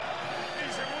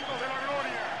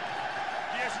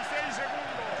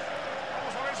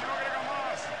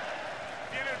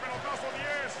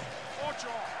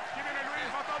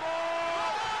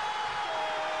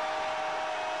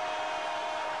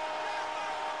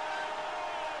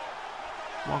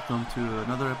Welcome to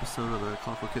another episode of the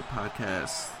Colorful Kit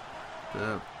Podcast.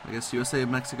 USA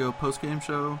Mexico post-game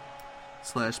show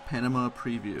 / Panama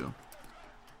preview.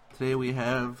 Today we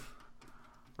have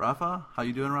Rafa. How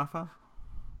you doing, Rafa?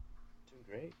 Doing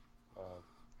great.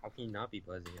 How can you not be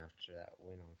buzzing after that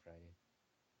win on Friday?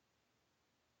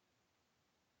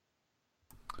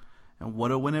 And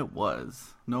what a win it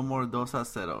was. No more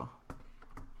 2-0.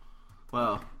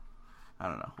 Well, I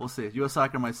don't know. We'll see. U.S.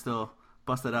 Soccer might still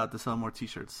bust it out to sell more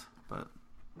t-shirts, but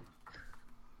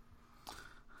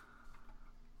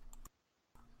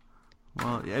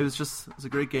well, yeah, it was a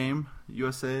great game.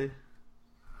 USA.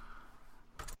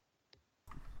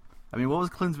 I mean, what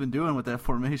was Klinsmann doing with that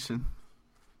formation?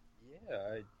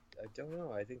 Yeah, I don't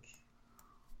know. I think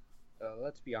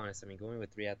let's be honest. I mean, going with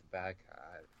three at the back,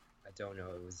 I don't know.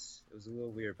 It was a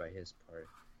little weird by his part.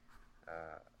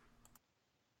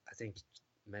 I think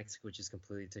Mexico just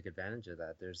completely took advantage of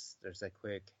that. There's that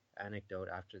quick anecdote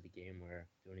after the game where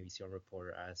the Univision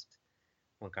reporter asked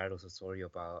Juan Carlos Osorio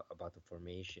about the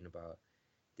formation, about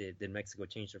did Mexico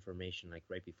change their formation like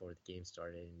right before the game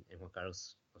started, and Juan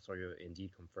Carlos Osorio indeed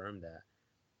confirmed that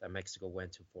Mexico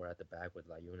went to four at the back with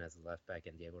Layun as a left back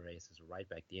and Diego Reyes as a right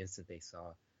back the instant they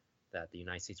saw that the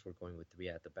United States were going with three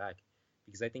at the back.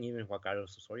 Because I think even Juan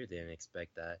Carlos Osorio didn't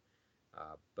expect that.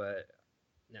 But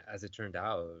as it turned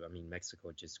out, I mean,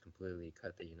 Mexico just completely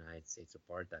cut the United States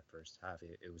apart that first half.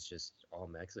 It was just all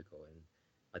Mexico. And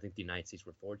I think the United States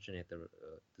were fortunate the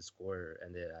score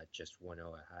ended at just 1-0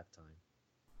 at halftime.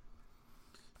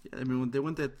 Yeah, I mean, when they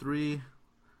went that with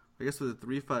a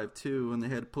 3-5-2, and they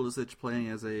had Pulisic playing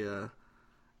as a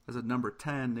number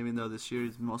 10, even though this year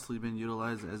he's mostly been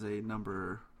utilized as a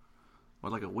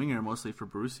like a winger mostly for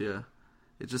Borussia.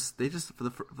 They just for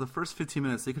the first 15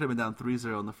 minutes, they could have been down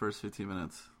 3-0 in the first 15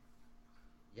 minutes.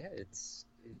 Yeah,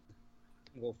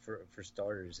 well, for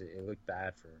starters, it looked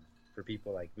bad for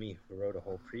people like me who wrote a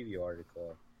whole preview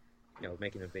article,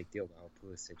 making a big deal about how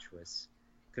Pulisic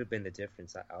could have been the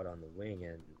difference out on the wing,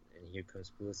 and here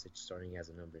comes Pulisic starting as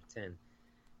a number 10.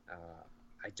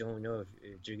 I don't know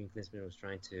if Jürgen Klinsmann was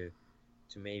trying to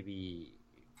maybe,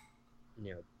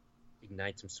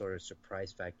 ignite some sort of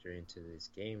surprise factor into this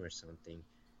game or something,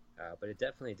 but it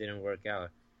definitely didn't work out.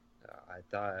 I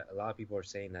thought a lot of people are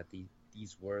saying that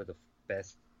these were the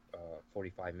best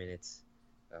 45 minutes,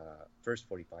 first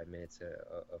 45 minutes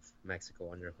of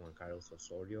Mexico under Juan Carlos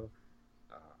Osorio.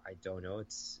 I don't know.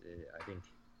 I think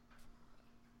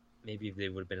maybe if they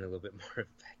would have been a little bit more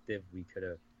effective, we could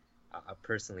have.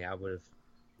 Personally, I would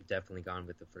have definitely gone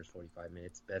with the first 45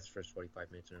 minutes, best first 45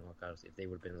 minutes under Juan Carlos, if they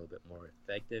would have been a little bit more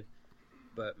effective.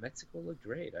 But Mexico looked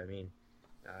great. I mean,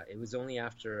 it was only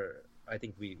after, I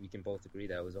think we can both agree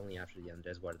that it was only after the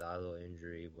Andres Guardado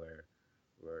injury where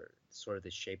sort of the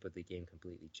shape of the game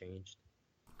completely changed.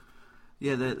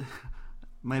 Yeah, that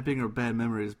might be bad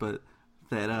memories, but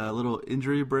that little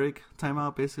injury break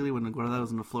timeout, basically, when Guardado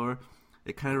was on the floor,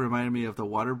 it kind of reminded me of the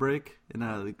water break in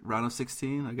the round of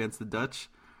 16 against the Dutch,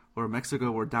 where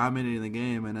Mexico were dominating the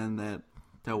game, and then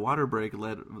that water break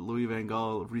let Louis van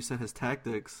Gaal reset his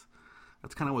tactics.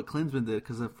 That's kind of what Klinsmann did,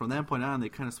 because from that point on, they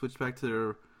kind of switched back to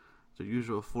their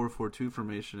usual 4-4-2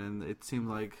 formation, and it seemed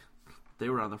like they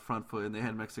were on the front foot, and they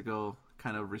had Mexico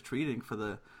kind of retreating for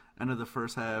the end of the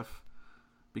first half,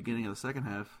 beginning of the second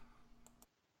half.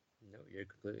 No, you're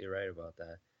completely right about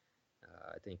that.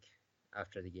 I think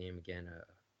after the game, again,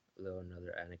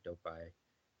 another anecdote by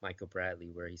Michael Bradley,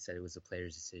 where he said it was the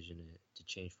players' decision to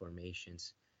change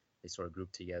formations. They sort of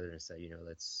grouped together and said,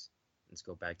 let's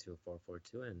go back to a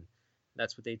 4-4-2, and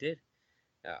that's what they did.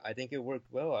 I think it worked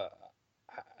well.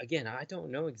 Again, I don't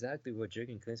know exactly what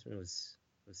Jürgen Klinsmann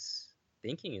was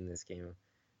thinking in this game.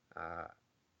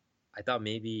 I thought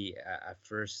maybe at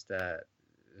first that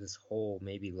this whole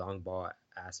maybe long ball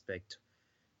aspect,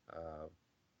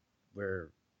 where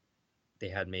they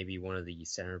had maybe one of the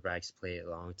center backs play it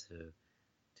long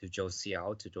to Josie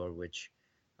Altidore, which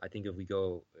I think if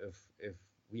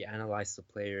we analyze the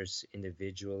players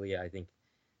individually, I think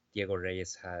Diego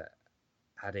Reyes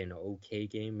had an okay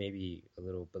game, maybe a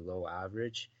little below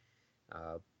average.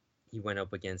 He went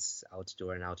up against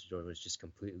Altidore, and Altidore was just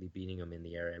completely beating him in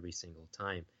the air every single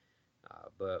time.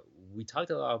 But we talked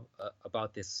a lot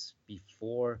about this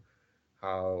before,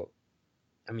 how,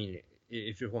 I mean,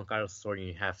 if you're Juan Carlos Osorio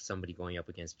and you have somebody going up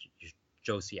against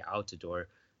Josie Altidore,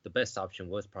 the best option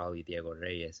was probably Diego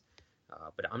Reyes.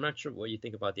 But I'm not sure what you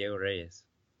think about Diego Reyes.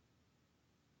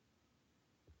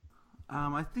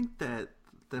 I think that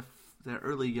the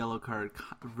early yellow card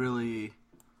really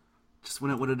just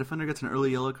when a defender gets an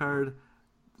early yellow card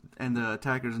and the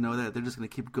attackers know that, they're just going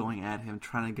to keep going at him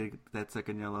trying to get that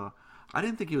second yellow. I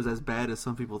didn't think he was as bad as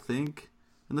some people think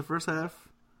in the first half.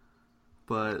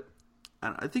 but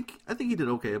I think he did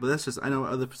okay. But that's just I know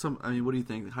other some. I mean, what do you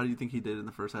think? How do you think he did in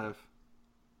the first half?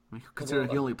 I mean, considering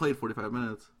he only played 45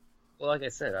 minutes. Well, like I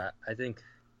said, I think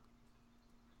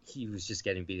he was just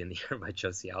getting beat in the air by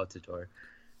Josie Altidore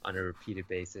on a repeated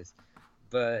basis.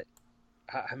 But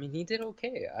I mean, he did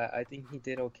okay. I think he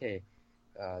did okay.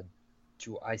 Uh,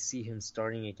 do I see him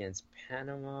starting against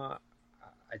Panama?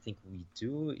 I think we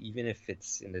do, even if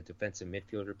it's in the defensive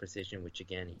midfielder position, which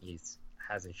again he's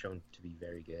hasn't shown to be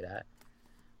very good at.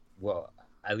 Well,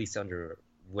 at least under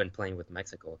when playing with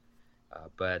Mexico.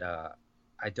 But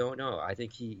I don't know. I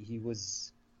think he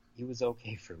was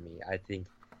okay for me. I think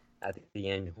at the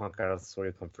end Juan Carlos sort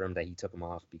of confirmed that he took him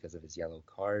off because of his yellow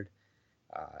card,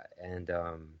 and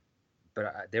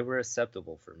but they were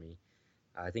acceptable for me.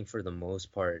 I think for the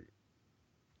most part,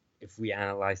 if we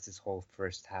analyze this whole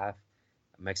first half,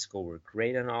 Mexico were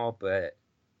great and all, but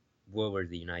what were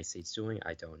the United States doing?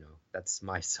 I don't know. That's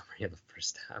my summary of the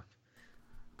first half.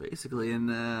 Basically, and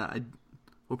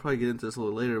we'll probably get into this a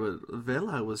little later, but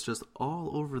Vela was just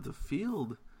all over the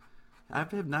field. I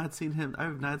have not seen him. I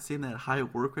have not seen that high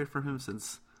work rate from him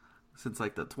since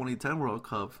like the 2010 World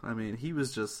Cup. I mean, he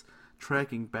was just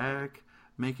tracking back,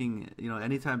 making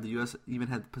anytime the U.S. even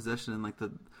had possession in like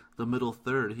the middle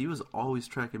third, he was always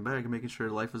tracking back and making sure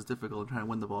life was difficult and trying to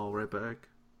win the ball right back.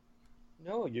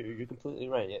 No, you're completely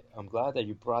right. I'm glad that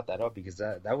you brought that up because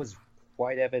that was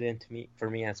quite evident to me for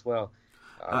me as well.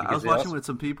 I was watching with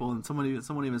some people, and someone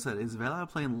even said, "Is Vela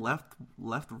playing left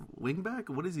wing back?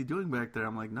 What is he doing back there?"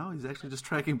 I'm like, "No, he's actually just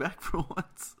tracking back for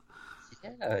once."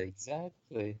 Yeah,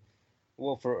 exactly.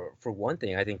 Well, for one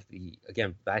thing, I think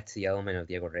again back to the element of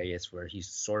Diego Reyes, where he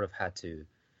sort of had to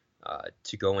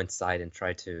go inside and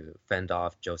try to fend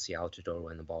off Josie Altidore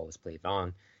when the ball was played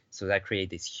long. So that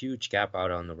created this huge gap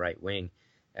out on the right wing.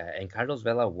 And Carlos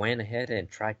Vela went ahead and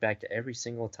tracked back to every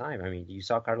single time. I mean, you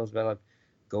saw Carlos Vela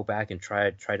go back and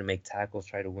try to make tackles,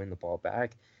 try to win the ball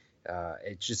back.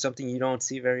 It's just something you don't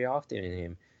see very often in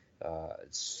him.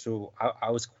 So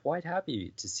I was quite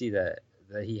happy to see that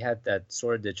he had that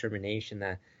sort of determination,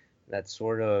 that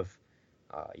sort of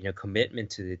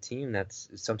commitment to the team that's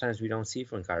sometimes we don't see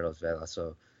from Carlos Vela.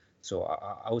 So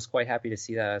I was quite happy to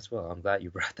see that as well. I'm glad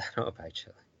you brought that up,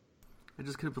 actually. I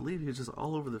just couldn't believe he was just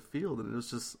all over the field, and it was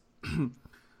just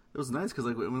it was nice because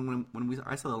like when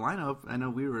I saw the lineup, I know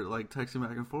we were like texting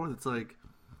back and forth. It's like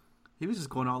he was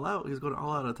just going all out. He was going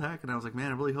all out attack, and I was like,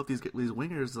 man, I really hope these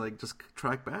wingers like just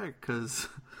track back because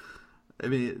I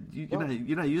mean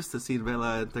you're not used to seeing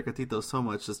Vela and Tecatito so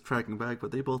much just tracking back,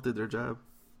 but they both did their job.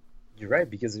 You're right,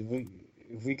 because if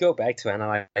we go back to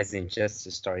analyzing just the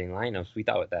starting lineups, we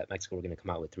thought that Mexico were going to come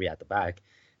out with three at the back.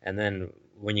 And then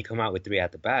when you come out with three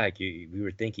at the back, we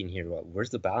were thinking here, well, where's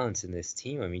the balance in this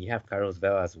team? I mean, you have Carlos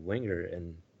Vela as a winger,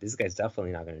 and this guy's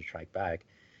definitely not going to track back.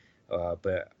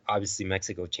 But obviously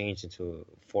Mexico changed into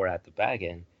four at the back,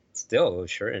 and still,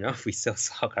 sure enough, we still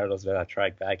saw Carlos Vela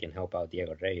track back and help out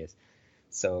Diego Reyes.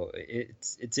 So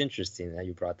it's interesting that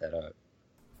you brought that up.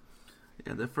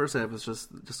 Yeah, the first half was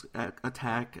just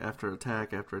attack after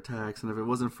attack after attacks, and if it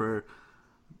wasn't for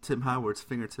Tim Howard's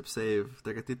fingertip save,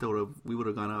 we would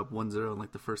have gone up 1-0 in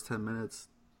like the first 10 minutes.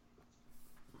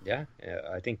 Yeah,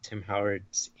 I think Tim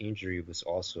Howard's injury was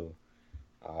also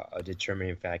a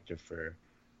determining factor for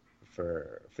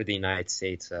the United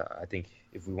States. I think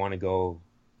if we want to go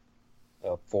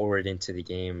forward into the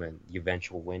game and the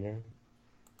eventual winner,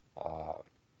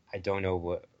 I don't know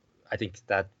what. I think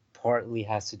that partly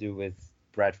has to do with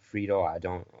Brad Friedel. I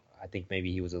think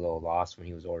maybe he was a little lost when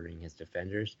he was ordering his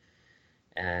defenders.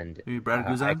 And maybe Brad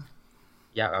Guzan?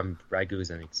 I'm Brad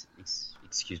Guzan.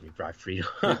 Excuse me, Brad Friedel.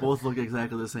 They both look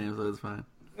exactly the same, so it's fine.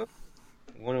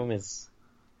 One of them is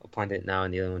a pundit now,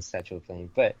 and the other one's statue of flame.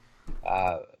 But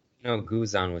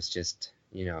Guzan was just,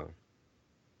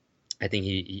 I think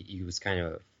he was kind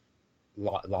of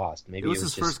lost. Maybe it was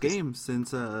his first game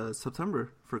since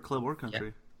September for club or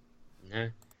country. Yeah.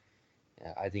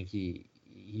 I think he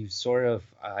sort of.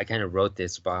 I kind of wrote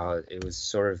this about it was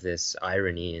sort of this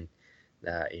irony and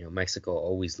that Mexico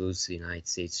always loses to the United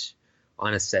States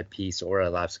on a set piece or a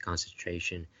lapse of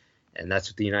concentration, and that's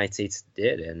what the United States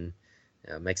did, and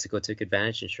Mexico took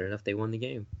advantage, and sure enough, they won the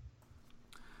game.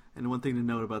 And one thing to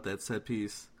note about that set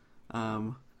piece,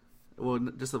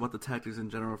 just about the tactics in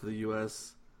general for the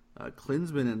U.S.,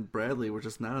 Klinsmann and Bradley were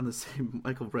just not on the same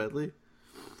Michael Bradley.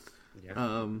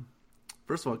 Yeah.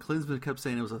 First of all, Klinsmann kept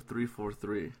saying it was a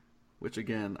 3-4-3, which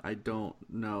again, I don't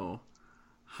know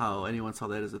how anyone saw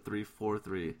that as a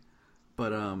 3-4-3,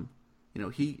 but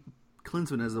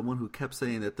Klinsmann is the one who kept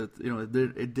saying that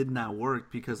it did not work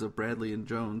because of Bradley and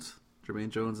Jermaine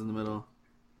Jones in the middle.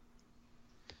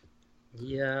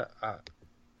 Yeah,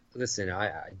 Listen,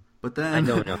 But I then,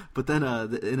 don't know.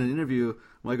 in an interview,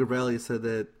 Michael Bradley said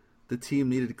that the team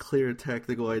needed clear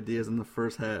tactical ideas in the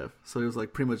first half. So it was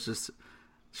like pretty much just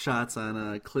shots on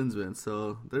Klinsmann.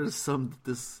 So there's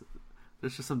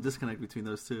just some disconnect between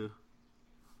those two.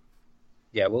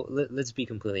 Yeah, well, let's be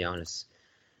completely honest.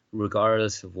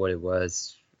 Regardless of what it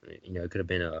was, it could have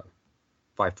been a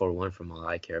 5-4-1 from all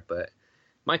I care, but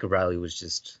Michael Bradley was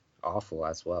just awful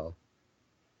as well.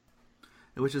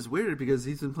 Which is weird because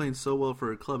he's been playing so well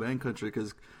for club and country.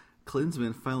 Because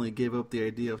Klinsmann finally gave up the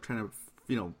idea of trying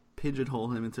to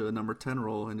pigeonhole him into a number 10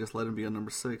 role and just let him be a number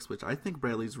 6. Which I think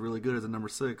Bradley's really good as a number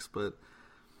 6, but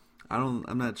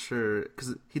I'm not sure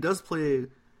because he does play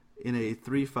in a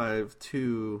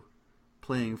 3-5-2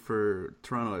 playing for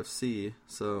Toronto FC.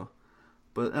 So,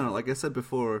 but I don't know. Like I said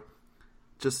before,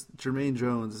 just Jermaine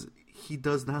Jones, he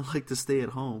does not like to stay at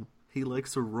home. He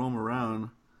likes to roam around.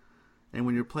 And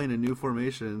when you're playing a new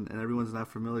formation and everyone's not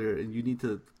familiar, and you need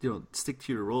to stick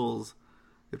to your roles,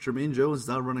 if Jermaine Jones is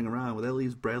out running around, well, that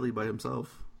leaves Bradley by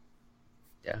himself.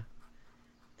 Yeah.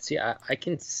 See, I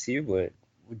can see what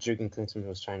Jurgen Klinsmann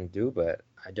was trying to do, but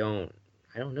I don't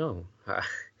know.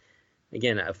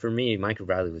 Again, for me, Michael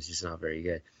Bradley was just not very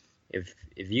good. If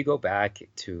you go back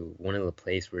to one of the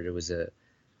plays where there was a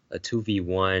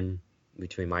 2v1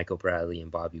 between Michael Bradley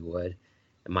and Bobby Wood,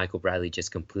 and Michael Bradley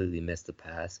just completely missed the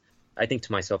pass. I think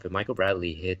to myself, if Michael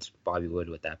Bradley hits Bobby Wood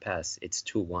with that pass, it's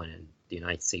 2-1, and the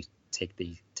United States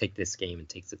take this game and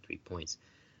takes the 3 points.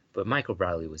 But Michael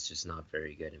Bradley was just not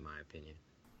very good, in my opinion.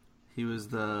 He was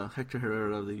the Hector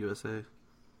Herrera of the USA.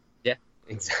 Yeah,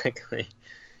 exactly.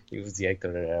 He was the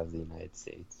Hector Herrera of the United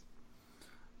States.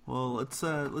 Well, let's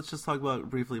just talk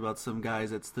briefly about some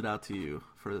guys that stood out to you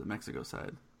for the Mexico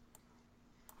side.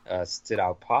 Stood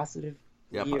out positive.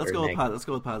 Yeah, let's go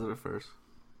with positive first.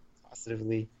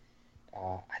 Positively,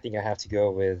 I think I have to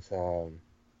go with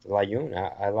Layun.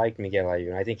 I like Miguel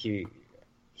Layun. I think he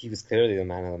was clearly the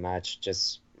man of the match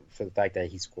just for the fact that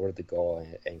he scored the goal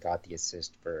and got the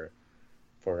assist for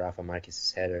Rafa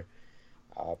Marquez's header.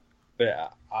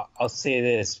 But I'll say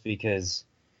this because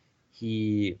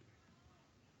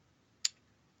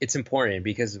it's important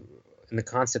because in the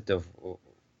concept of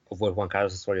what Juan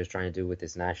Carlos Osorio is trying to do with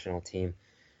his national team,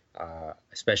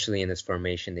 especially in this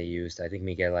formation they used, I think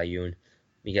Miguel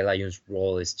Layun's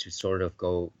role is to sort of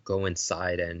go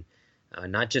inside and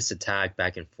not just attack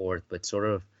back and forth, but sort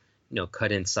of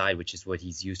cut inside, which is what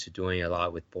he's used to doing a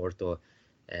lot with Porto,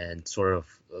 and sort of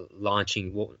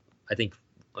launching. Well, I think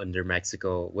under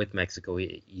Mexico,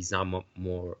 he's not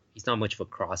much of a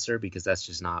crosser because that's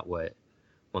just not what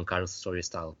Juan Carlos Osorio's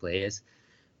style of play is.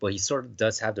 But he sort of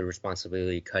does have the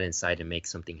responsibility to cut inside and make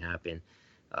something happen.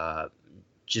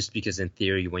 Just because in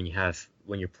theory, when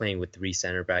you're playing with three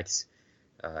center backs,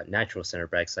 natural center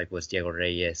backs like was Diego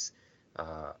Reyes,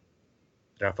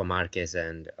 Rafa Marquez,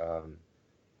 and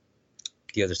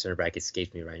the other center back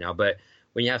escapes me right now. But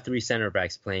when you have three center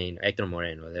backs playing, Hector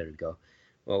Moreno, there we go.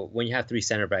 Well, when you have three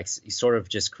center backs, he sort of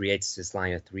just creates this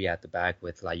line of three at the back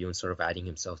with Layun sort of adding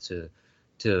himself to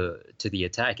the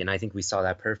attack, and I think we saw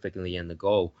that perfectly in the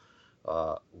goal,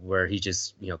 where he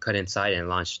just cut inside and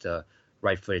launched a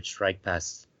right-footed strike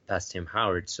past Tim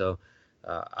Howard. So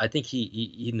I think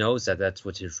he knows that that's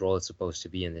what his role is supposed to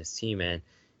be in this team, and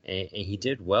he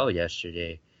did well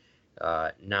yesterday.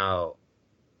 Now,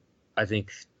 I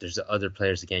think there's other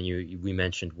players again. We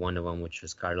mentioned one of them, which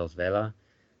was Carlos Vela,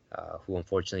 who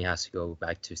unfortunately has to go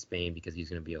back to Spain because he's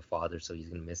going to be a father, so he's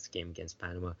going to miss the game against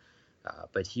Panama.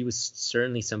 But he was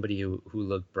certainly somebody who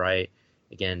looked bright.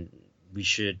 Again, we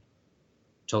should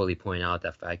totally point out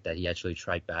that fact that he actually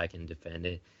tried back and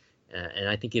defended. And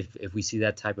I think if we see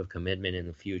that type of commitment in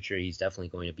the future, he's definitely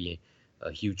going to be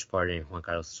a huge part in Juan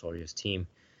Carlos Osorio's team.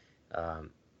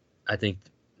 I think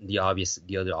the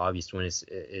other obvious one is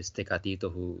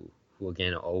Tecatito, who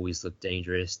again always looked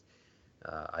dangerous,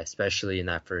 especially in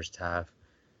that first half.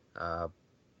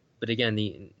 But again,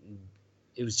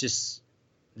 it was just.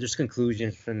 There's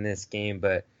conclusions from this game,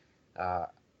 but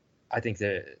I think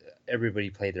that everybody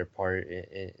played their part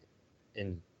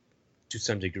in to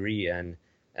some degree, and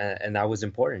that was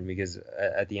important because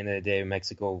at the end of the day,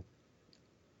 Mexico,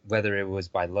 whether it was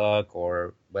by luck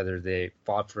or whether they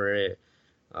fought for it,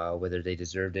 whether they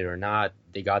deserved it or not,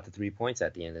 they got the 3 points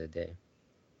at the end of the day.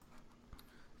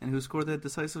 And who scored that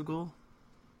decisive goal?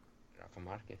 Rafa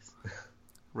Marquez.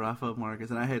 Rafa Marquez,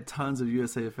 and I had tons of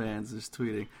USA fans just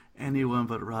tweeting, anyone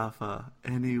but Rafa,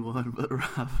 anyone but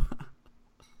Rafa.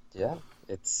 Yeah,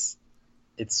 it's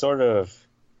sort of,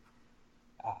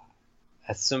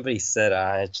 as somebody said,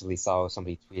 I actually saw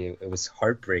somebody tweet, it was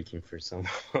heartbreaking for someone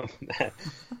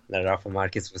that Rafa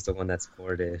Marquez was the one that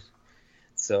scored it.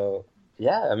 So,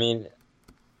 Yeah, I mean,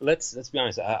 let's be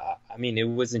honest. I mean, it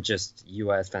wasn't just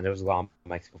U.S. fans. There was a lot of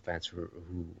Mexico fans who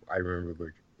I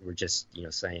remember were just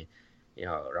saying,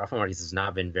 Rafa Marquez has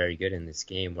not been very good in this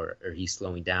game, or he's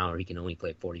slowing down, or he can only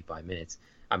play 45 minutes.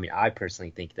 I mean, I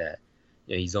personally think that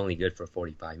he's only good for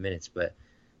 45 minutes, but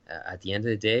at the end of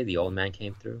the day, the old man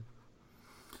came through.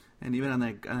 And even on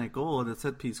that goal, on the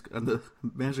set piece, on the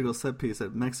magical set piece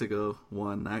that Mexico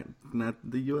won, not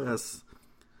the U.S.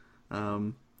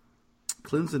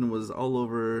 Clemson was all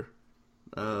over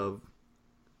uh,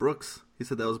 Brooks. He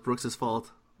said that was Brooks'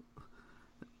 fault.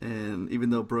 And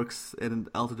even though Brooks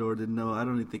and Altidore didn't know, I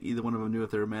don't even think either one of them knew if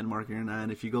they were man marking or not.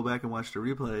 And if you go back and watch the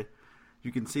replay,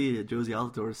 you can see Josie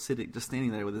Altidore sitting, just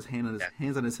standing there with his Yeah,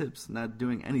 hands on his hips, not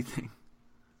doing anything.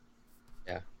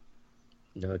 yeah,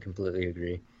 no, I completely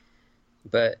agree.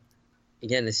 But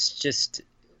again, it's just,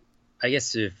 I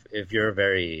guess if you're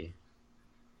very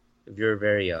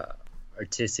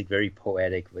artistic, very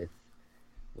poetic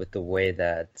with the way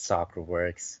that soccer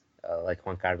works, like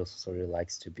Juan Carlos Osorio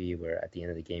likes to be, where at the end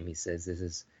of the game he says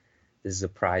this is a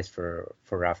prize for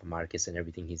Rafa Marquez and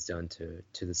everything he's done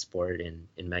to the sport in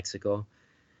Mexico.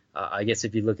 I guess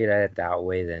if you look at it that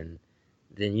way, then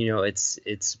it's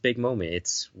a big moment.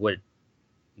 It's what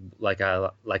like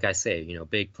I say,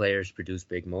 big players produce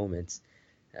big moments,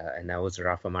 and that was a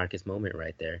Rafa Marquez moment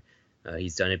right there.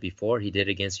 He's done it before. He did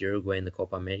it against Uruguay in the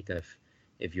Copa America,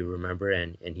 if you remember,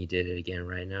 and he did it again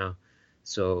right now.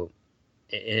 So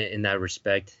in that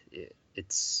respect,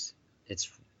 it's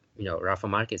Rafa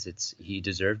Marquez. He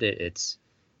deserved it.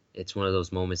 It's one of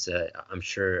those moments that I'm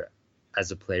sure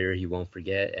as a player he won't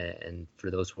forget, and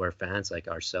for those who are fans like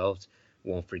ourselves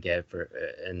won't forget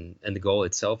and the goal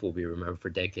itself will be remembered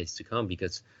for decades to come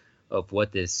because of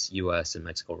what this U.S. and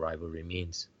Mexico rivalry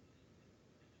means.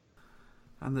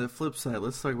 On the flip side,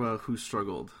 let's talk about who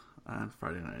struggled on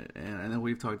Friday night. And I know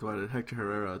we've talked about it. Hector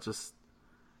Herrera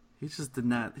he just did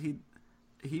not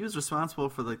he was responsible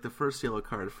for like the first yellow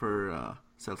card for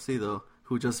Salcido,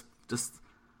 who just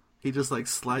like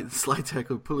slide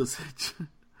tackled Pulisic.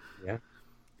 Yeah,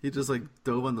 He just like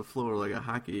dove on the floor like a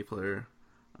hockey player.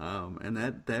 And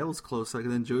that was close. Like,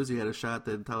 and then Josie had a shot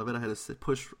that Talavera had to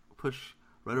push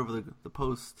right over the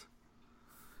post.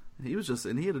 And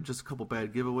he had just a couple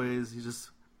bad giveaways. He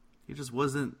just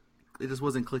wasn't it just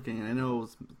wasn't clicking. And I know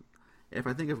if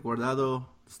Guardado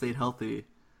stayed healthy,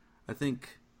 I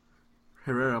think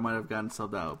Herrera might have gotten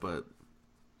subbed out. But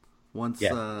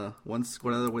yeah. once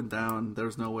Guardado went down, there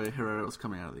was no way Herrera was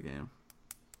coming out of the game.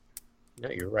 No,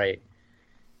 you're right.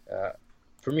 Uh,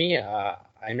 for me,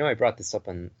 I know I brought this up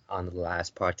on the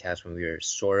last podcast when we were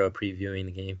sort of previewing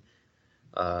the game.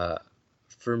 Uh,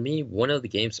 for me, one of the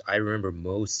games I remember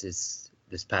most is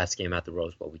this past game at the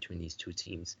Rose Bowl between these two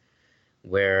teams,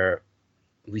 where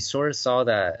we sort of saw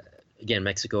that again.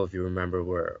 Mexico, if you remember,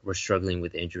 were struggling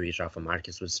with injuries. Rafa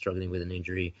Marquez was struggling with an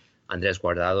injury. Andres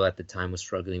Guardado at the time was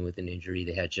struggling with an injury.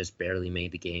 They had just barely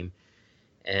made the game,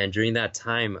 and during that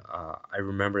time, I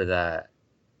remember that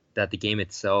the game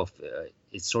itself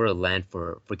it sort of led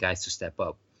for guys to step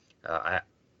up. I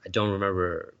don't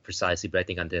remember precisely, but I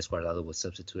think Andres Guardado was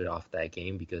substituted off that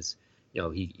game because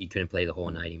he couldn't play the whole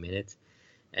 90 minutes.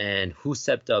 And who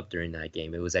stepped up during that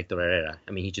game? It was Hector Herrera.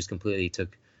 I mean, he just completely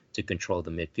took control of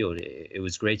the midfield. It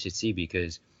was great to see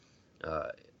because uh,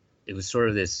 it was sort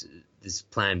of this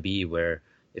plan B where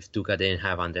if Tuca didn't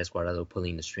have Andres Guardado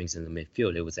pulling the strings in the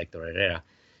midfield, it was Hector Herrera.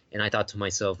 And I thought to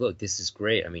myself, look, this is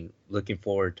great. I mean, looking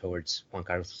forward towards Juan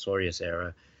Carlos Osorio's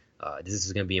era, this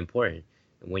is going to be important.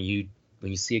 And when you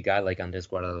see a guy like Andres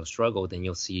Guardado struggle, then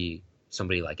you'll see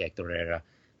somebody like Hector Herrera,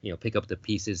 pick up the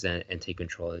pieces and take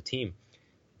control of the team.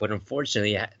 But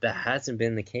unfortunately, that hasn't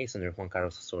been the case under Juan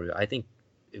Carlos Osorio. I think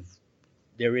if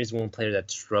there is one player that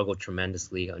struggled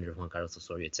tremendously under Juan Carlos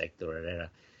Osorio, it's Hector Herrera.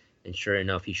 And sure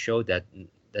enough, he showed that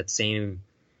same,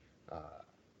 uh,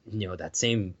 that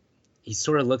same. He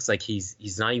sort of looks like he's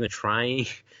not even trying.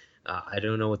 I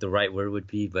don't know what the right word would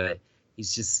be, but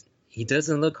he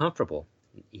doesn't look comfortable.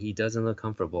 He doesn't look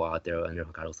comfortable out there under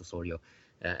Juan Carlos Osorio.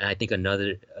 And I think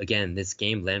this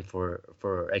game led for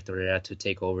Hector Herrera to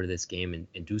take over this game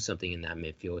and do something in that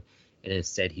midfield, and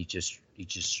instead he just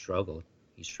struggled.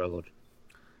 He struggled.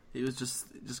 He was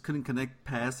just couldn't connect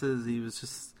passes.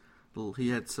 He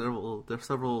had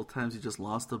several times he just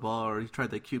lost the ball, or he tried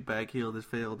that cute back heel that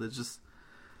failed.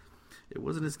 It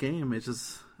wasn't his game. It's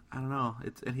just I don't know.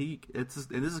 And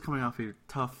this is coming off a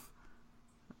tough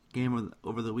game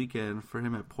over the weekend for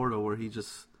him at Porto, where he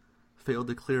just failed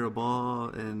to clear a ball,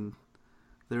 and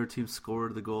their team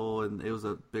scored the goal, and it was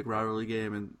a big rivalry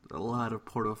game, and a lot of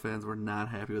Porto fans were not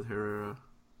happy with Herrera.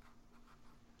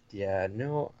 Yeah,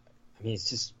 no, I mean, it's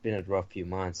just been a rough few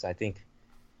months. I think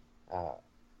uh,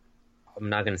 I'm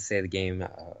not gonna say the game,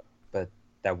 but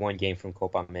that one game from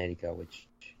Copa America, which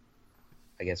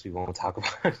I guess we won't talk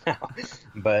about now.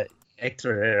 But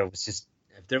Hector Herrera was just,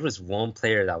 if there was one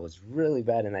player that was really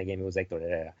bad in that game, it was Hector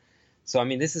Herrera. So I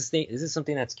mean, this is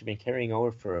something that's been carrying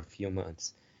over for a few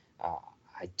months. Uh,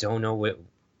 I don't know what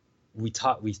we've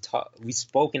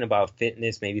spoken about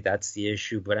fitness. Maybe that's the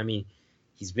issue, but I mean,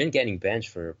 he's been getting benched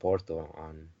for Porto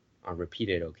on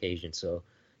repeated occasions, so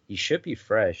he should be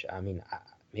fresh. I mean,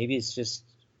 maybe it's just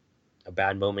a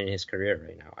bad moment in his career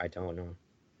right now. I don't know.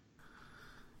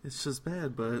 It's just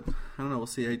bad, but I don't know. We'll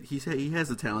see. He has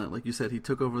the talent, like you said. He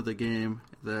took over the game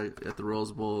at the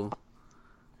Rose Bowl.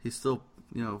 He's still,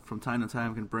 from time to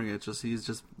time can bring it. He's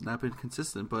just not been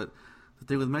consistent. But the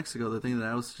thing with Mexico, the thing that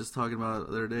I was just talking about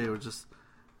the other day, was just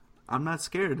I'm not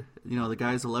scared. The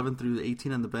guys 11 through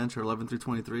 18 on the bench or 11 through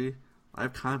 23. I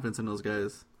have confidence in those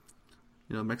guys.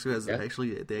 Mexico has Yeah,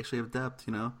 they actually have depth.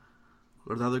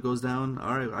 Or the other goes down,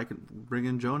 all right, I can bring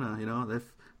in Jonah.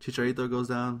 If Chicharito goes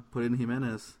down, put in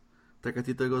Jimenez.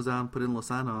 Tecatito goes down, put in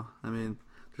Lozano. I mean,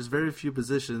 there's very few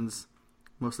positions,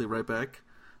 mostly right back,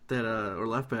 that or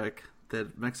left back,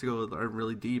 that Mexico aren't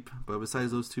really deep. But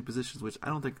besides those two positions, which I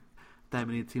don't think that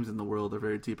many teams in the world are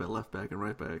very deep at left back and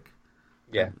right back,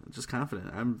 yeah, I'm just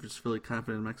confident. I'm just really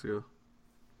confident in Mexico.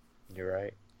 you're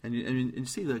right. And you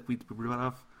see, like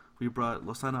we brought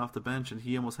Lozano off the bench, and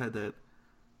he almost had that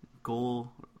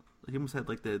goal. He almost had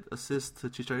like the assist to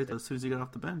Chicharito as soon as he got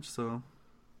off the bench. So,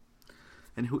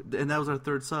 and that was our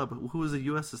third sub. Who was the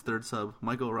U.S.'s third sub?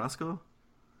 Michael Orozco.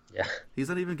 Yeah, He's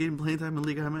not even getting playing time in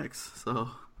Liga MX. So,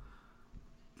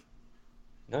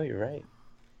 no, you're right.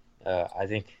 I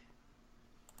think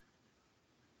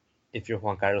if you're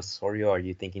Juan Carlos Osorio, are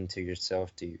you thinking to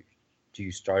yourself, do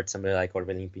you start somebody like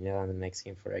Orbelin Pineda in the next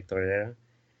game for Hector Herrera?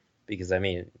 Because I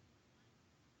mean,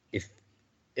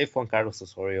 if Juan Carlos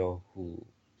Osorio, who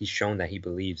he's shown that he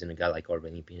believes in a guy like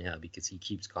Orbelin Pineda because he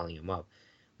keeps calling him up,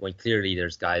 when clearly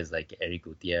there's guys like Eric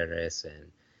Gutierrez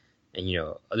and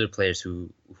other players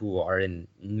who are in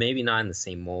maybe not in the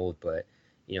same mold, but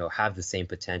have the same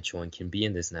potential and can be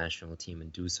in this national team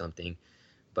and do something.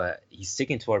 But he's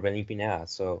sticking to Orbelin Pineda,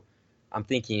 so I'm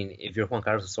thinking, if you're Juan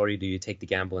Carlos Osorio, do you take the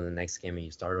gamble in the next game and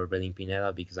you start Orbelin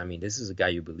Pineda? Because I mean, this is a guy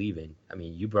you believe in. I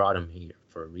mean, you brought him here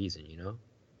for a reason.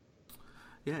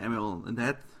 yeah, I mean, well, in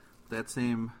that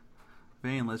same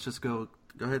vein, let's just go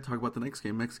ahead and talk about the next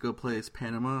game. Mexico plays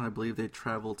Panama. I believe they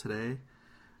travel today.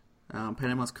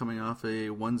 Panama's coming off a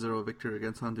 1-0 victory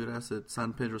against Honduras at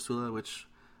San Pedro Sula, which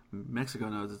Mexico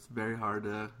knows it's very hard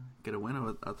to get a win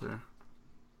out there.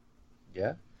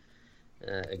 Yeah.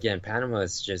 Again, Panama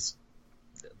is just.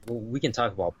 Well, we can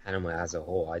talk about Panama as a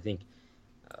whole. I think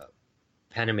uh,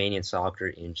 Panamanian soccer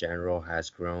in general has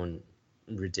grown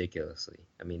ridiculously.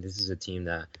 I mean, this is a team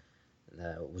that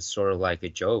was sort of like a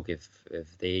joke. If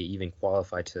they even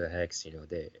qualified to the Hex,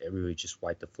 everybody just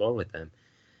wiped the floor with them.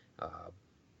 Uh,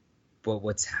 but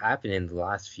what's happened in the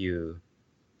last few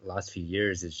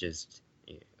years is just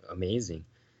amazing.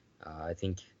 I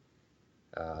think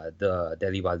the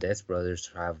Deli Valdez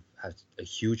brothers have a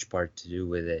huge part to do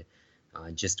with it.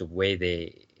 Just the way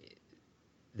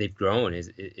they've grown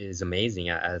is amazing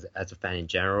as a fan in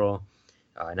general.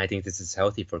 And I think this is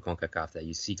healthy for CONCACAF that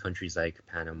you see countries like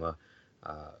Panama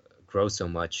uh, grow so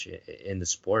much in the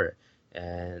sport.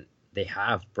 And they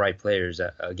have bright players.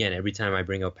 Again, every time I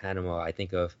bring up Panama, I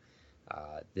think of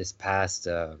this past,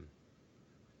 I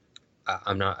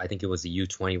think it was the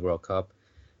U20 World Cup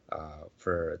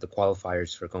for the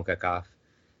qualifiers for CONCACAF.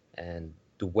 And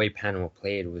the way Panama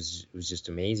played was just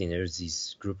amazing. There was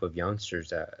these group of youngsters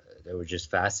that were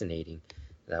just fascinating.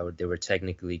 They were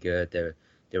technically good.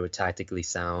 They were tactically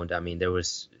sound. I mean,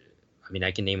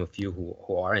 I can name a few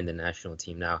who are in the national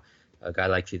team now. A guy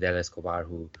like Fidel Escobar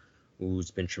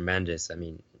who's been tremendous. I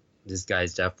mean, this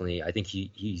guy's definitely. I think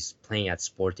he's playing at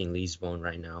Sporting Lisbon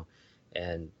right now,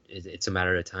 and it's a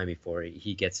matter of time before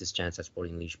he gets his chance at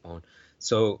Sporting Lisbon.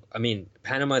 So I mean,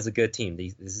 Panama is a good team.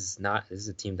 This is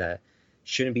a team that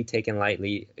shouldn't be taken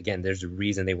lightly. Again, there's a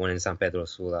reason they won in San Pedro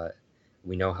Sula.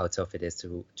 We know how tough it is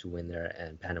to win there,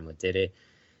 and Panama did it.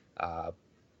 Uh,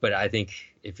 but I think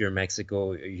if you're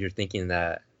Mexico, you're thinking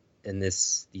that in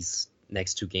these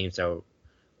next two games that were,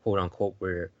 quote unquote,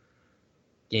 were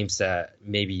games that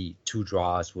maybe two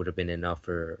draws would have been enough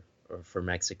for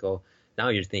Mexico. Now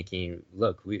you're thinking,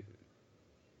 look,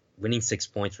 winning 6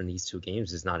 points from these two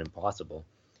games is not impossible.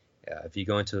 If you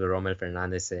go into the Rommel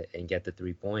Fernandez and get the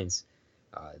 3 points,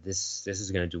 this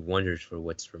is going to do wonders for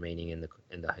what's remaining in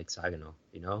the hexagonal.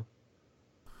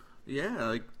 Yeah,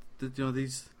 like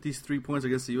these 3 points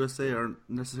against the USA aren't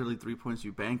necessarily 3 points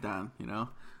you banked on.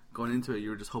 Going into it, you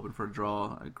were just hoping for a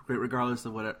draw, regardless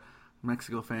of what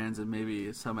Mexico fans and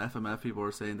maybe some FMF people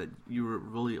were saying, that you were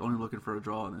really only looking for a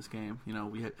draw in this game.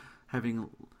 We had, having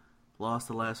lost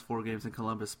the last 4 games in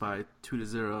Columbus by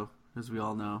 2-0, as we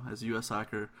all know, as U.S.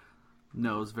 Soccer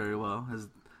knows very well.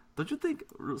 Don't you think?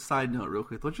 Side note, real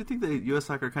quick, don't you think that U.S.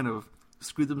 Soccer kind of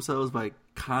screwed themselves by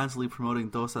constantly promoting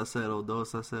 2-0,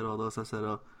 2-0,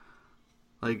 2-0?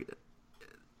 Like,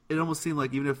 it almost seemed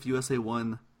like even if USA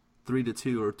won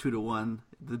 3-2 or 2-1,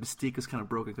 the mystique was kind of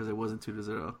broken because it wasn't 2-0.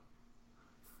 Or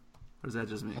is that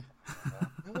just me?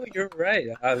 No, you're right.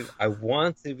 I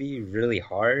want to be really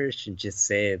harsh and just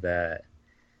say that,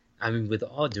 I mean, with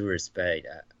all due respect,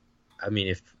 I mean,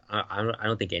 if I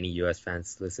don't think any U.S.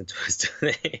 fans listen to us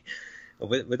today.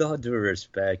 With all due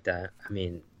respect, I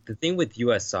mean, the thing with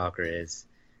U.S. soccer is,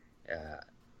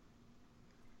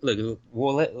 look,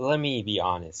 well, let me be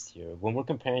honest here. When we're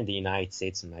comparing the United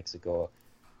States and Mexico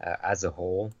as a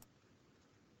whole,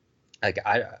 like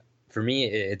for me,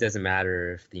 it doesn't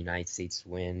matter if the United States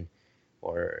win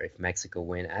or if Mexico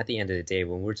win. At the end of the day,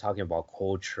 when we're talking about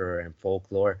culture and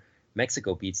folklore,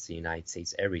 Mexico beats the United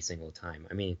States every single time.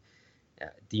 I mean,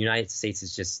 the United States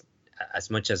is just, as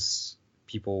much as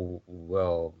people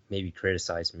will maybe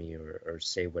criticize me or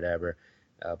say whatever,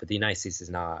 but the United States is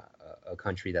not a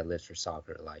country that lives for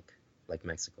soccer like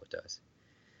Mexico does.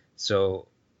 So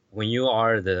when you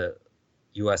are the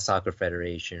U.S. Soccer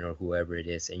Federation or whoever it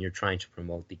is, and you're trying to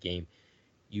promote the game,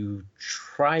 you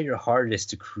try your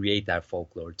hardest to create that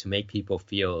folklore, to make people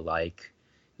feel like,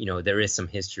 there is some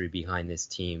history behind this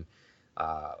team,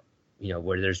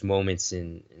 where there's moments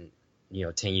in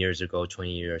 10 years ago,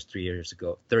 20 years, 3 years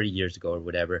ago, 30 years ago, or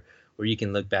whatever, where you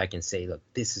can look back and say, look,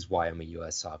 this is why I'm a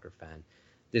U.S. soccer fan.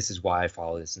 This is why I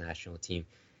follow this national team.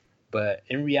 But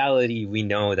in reality, we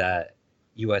know that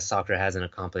U.S. soccer hasn't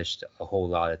accomplished a whole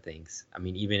lot of things. I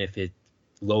mean, even if it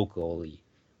locally,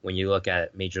 when you look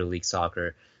at Major League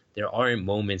Soccer, there aren't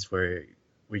moments where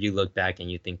you look back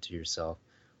and you think to yourself,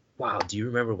 wow, do you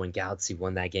remember when Galaxy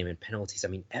won that game in penalties? I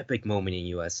mean, epic moment in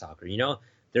U.S. soccer.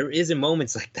 There isn't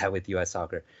moments like that with U.S.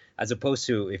 soccer. As opposed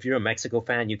to, if you're a Mexico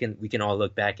fan, we can all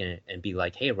look back and be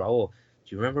like, hey, Raul,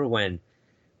 do you remember when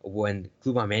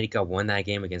Club America won that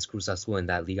game against Cruz Azul in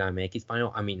that Liga MX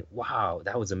final? I mean, wow,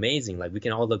 that was amazing. Like, we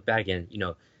can all look back and,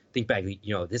 think back,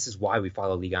 this is why we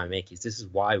follow Liga MX. This is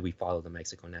why we follow the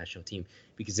Mexico national team,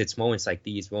 because it's moments like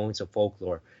these, moments of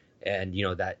folklore, and,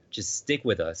 that just stick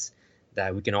with us,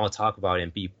 that we can all talk about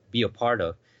and be a part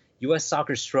of. U.S.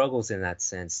 soccer struggles in that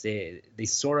sense. They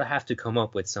sort of have to come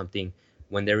up with something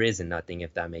when there isn't nothing,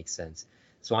 if that makes sense.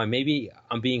 So I'm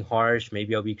being harsh,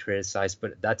 maybe I'll be criticized,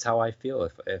 but that's how I feel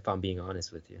if I'm being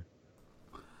honest with you.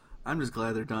 I'm just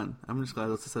glad they're done. I'm just glad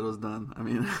DosAUno's done. I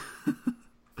mean,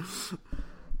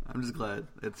 I'm just glad.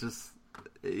 It's just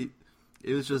it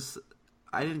was just,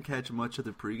 I didn't catch much of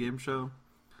the pregame show,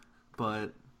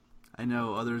 but I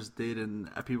know others did, and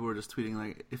people were just tweeting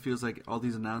like, it feels like all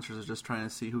these announcers are just trying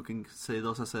to see who can say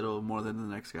DosAUno more than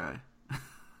the next guy.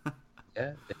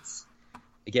 Yeah,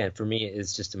 again, for me,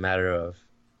 it's just a matter of,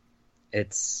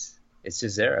 it's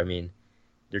just there. I mean,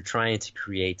 they're trying to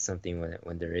create something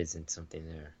when there isn't something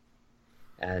there.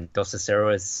 And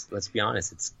DosAUno is, let's be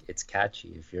honest, it's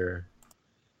catchy.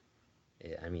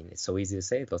 It's so easy to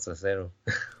say DosAUno.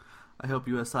 I hope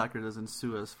U.S. Soccer doesn't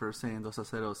sue us for saying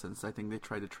DosAUno, since I think they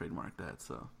tried to trademark that.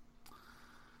 So,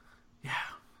 yeah,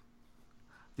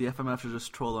 the FMF should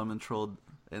just troll them and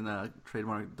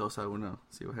trademark DosAUno.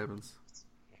 See what happens.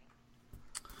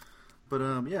 But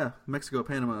yeah, Mexico,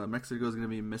 Panama. Mexico is going to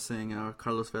be missing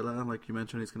Carlos Vela, like you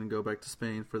mentioned. He's going to go back to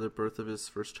Spain for the birth of his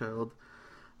first child.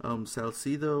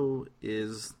 Salcido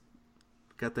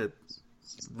got that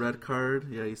red card.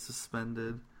 Yeah, he's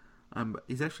suspended.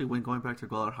 He's actually going back to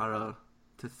Guadalajara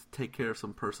to take care of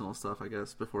some personal stuff, I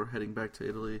guess, before heading back to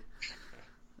Italy.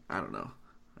 I don't know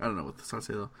with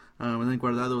Salcido. And then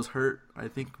Guardado's hurt. I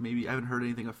think maybe, I haven't heard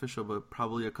anything official, but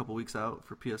probably a couple weeks out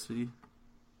for PSV.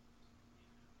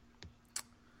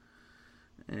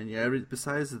 And yeah,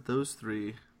 besides those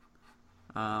three,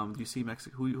 do you see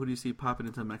Mexico? Who do you see popping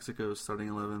into Mexico's starting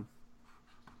 11?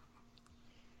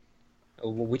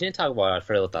 Well, we didn't talk about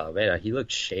Alfredo Talavera. He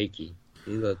looked shaky.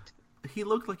 He looked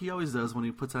like he always does when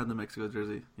he puts on the Mexico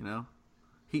jersey.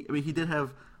 He did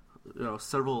have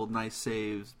several nice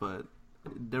saves, but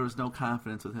there was no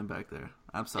confidence with him back there.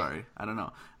 I'm sorry, I don't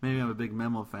know. Maybe I'm a big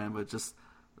Memo fan, but just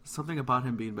something about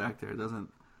him being back there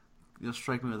doesn't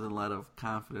strike me with a lot of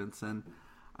confidence. And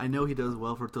I know he does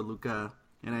well for Toluca,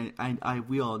 and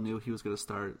we all knew he was going to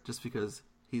start just because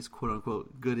he's quote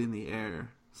unquote good in the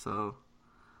air. So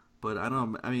But I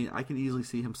don't know. I mean, I can easily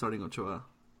see him starting Ochoa.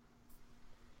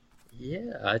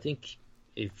 Yeah, I think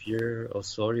if you're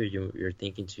Osorio, you're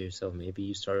thinking to yourself, maybe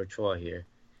you start Ochoa here.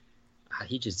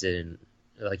 He just didn't,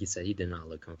 like you said, he did not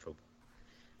look comfortable.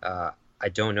 I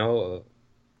don't know.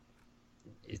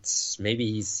 It's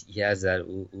maybe he has that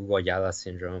Hugo Ayala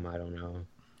syndrome. I don't know.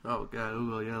 Oh God,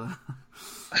 Hugo, yeah.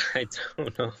 I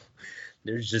don't know.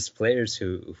 There's just players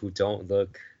who don't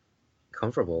look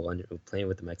comfortable when playing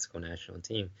with the Mexico national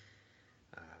team.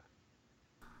 Uh,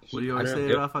 What do you I always don't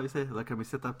say, know. Rafa? You say la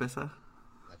camiseta pesa.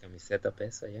 La camiseta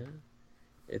pesa, yeah.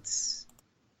 It's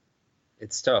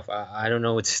it's tough. I don't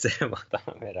know what to say about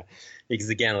Talavera because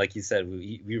again, like you said,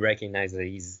 we recognize that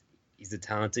he's a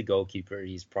talented goalkeeper.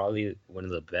 He's probably one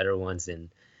of the better ones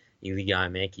in Liga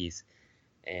MX,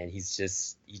 and he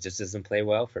just doesn't play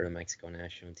well for the Mexico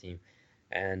national team.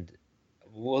 And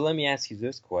well, let me ask you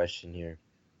this question here.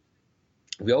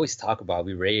 We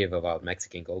rave about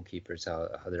Mexican goalkeepers, how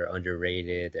they're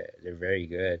underrated, they're very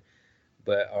good.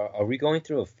 But are we going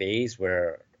through a phase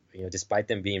where, despite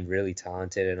them being really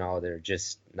talented and all, they're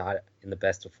just not in the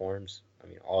best of forms? I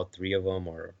mean, all three of them,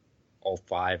 or all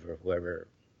five, or whoever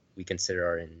we consider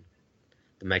are in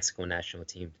the Mexico national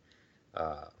team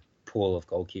uh, pool of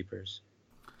goalkeepers.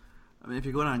 I mean, if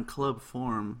you're going on club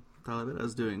form,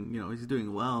 Talavera's doing, he's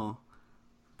doing well.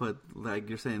 But like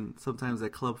you're saying, sometimes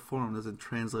that club form doesn't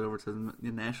translate over to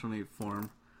the national league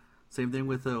form. Same thing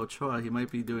with Ochoa. He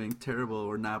might be doing terrible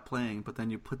or not playing, but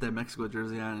then you put that Mexico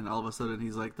jersey on, and all of a sudden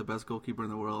he's like the best goalkeeper in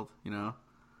the world.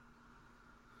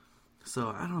 So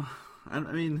I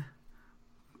mean,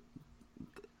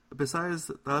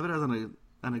 besides Talavera's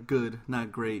on a good,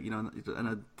 not great, on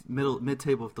a mid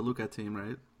table of the Luca team,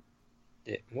 right?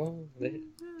 Well,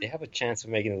 they have a chance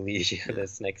of making the league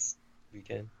this next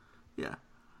weekend. Yeah.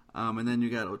 And then you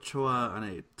got Ochoa on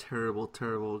a terrible,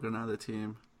 terrible Granada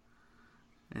team.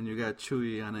 And you got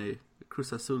Chuy on a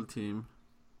Cruz Azul team.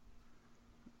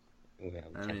 Yeah,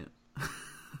 I mean,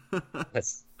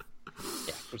 let's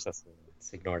Cruz Azul.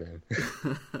 Let's ignore them.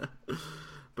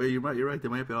 but you're right. They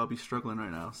might all be struggling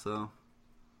right now. So,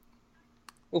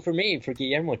 Well, for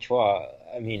Guillermo Ochoa,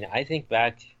 I mean, I think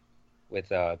back with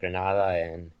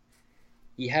Granada, and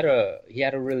he had a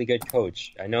really good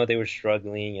coach. I know they were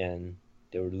struggling and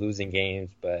they were losing games,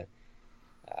 but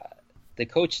the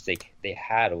coach they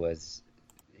had was,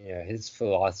 his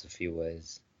philosophy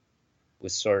was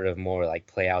sort of more like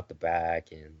play out the back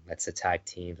and let's attack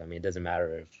teams. I mean, it doesn't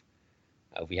matter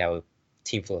if we have a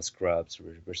team full of scrubs,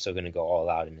 we're still going to go all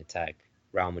out and attack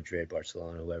Real Madrid,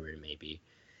 Barcelona, whoever it may be.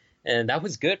 And that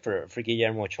was good for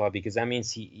Guillermo Ochoa because that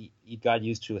means he got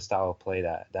used to a style of play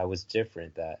that was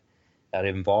different, that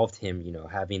involved him,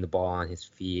 having the ball on his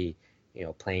feet,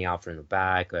 playing out from the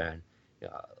back and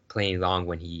playing long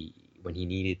when he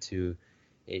needed to.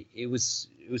 It was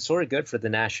sort of good for the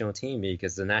national team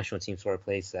because the national team sort of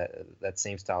plays that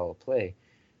same style of play.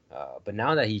 But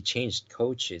now that he changed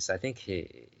coaches, I think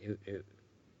it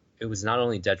was not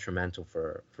only detrimental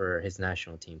for his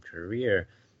national team career,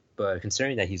 but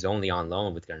considering that he's only on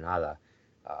loan with Granada,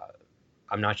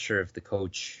 I'm not sure if the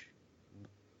coach.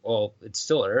 Well, it's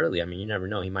still early. I mean, you never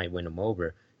know. He might win him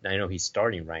over. And I know he's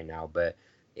starting right now, but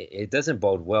it doesn't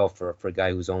bode well for a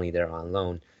guy who's only there on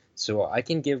loan. So I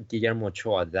can give Guillermo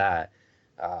Ochoa that.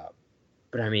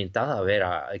 But I mean,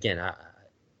 Talavera, again,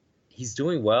 he's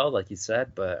doing well, like you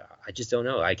said, but I just don't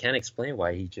know. I can't explain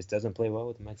why he just doesn't play well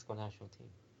with the Mexico national team.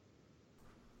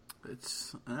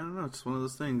 I don't know. It's one of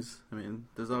those things. I mean,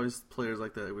 there's always players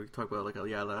like that. We talk about like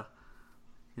Ayala.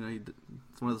 It's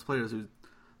one of those players who's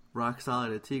rock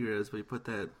solid at Tigres, but you put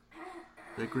that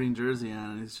green jersey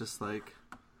on, and he's just like,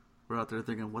 we're out there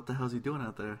thinking, what the hell is he doing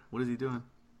out there? What is he doing?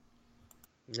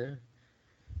 Yeah.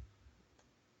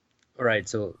 All right.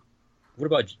 So, what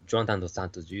about Jonathan Dos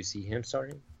Santos? Do you see him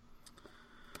starting?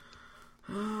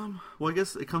 Well, I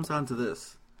guess it comes down to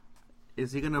this: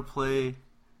 is he gonna play?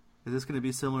 Is this gonna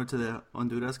be similar to the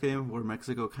Honduras game, where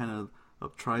Mexico kind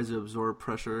of tries to absorb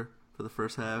pressure for the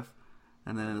first half,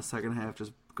 and then in the second half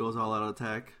just goes all out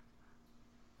attack?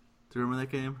 Do you remember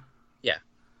that game? Yeah.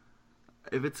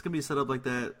 If it's gonna be set up like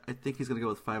that, I think he's gonna go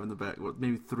with 5 in the back, or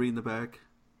maybe 3 in the back,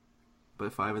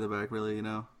 but 5 in the back, really,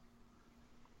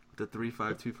 the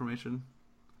 3-5-2 formation.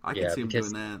 I can see him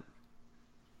doing that.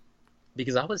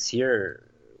 Because I was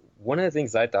here, one of the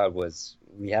things I thought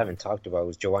we haven't talked about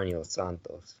was Giovanni Dos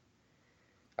Santos.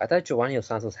 I thought Giovanni Dos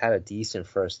Santos had a decent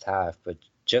first half, but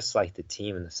just like the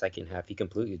team in the second half, he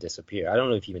completely disappeared. I don't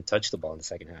know if he even touched the ball in the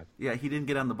second half. Yeah, he didn't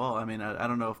get on the ball. I mean, I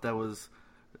don't know if that was,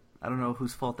 I don't know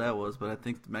whose fault that was, but I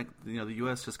think the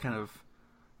U.S. just kind of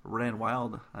ran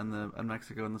wild on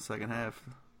Mexico in the second half.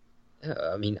 Yeah,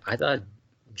 I mean, I thought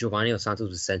Giovanni Dos Santos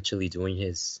was essentially doing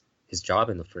his job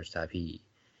in the first half. He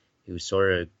was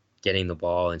sort of getting the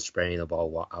ball and spreading the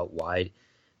ball out wide,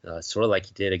 sort of like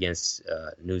he did against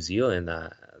New Zealand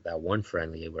that one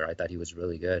friendly where I thought he was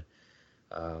really good.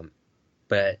 Um,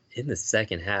 but in the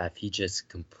second half, he just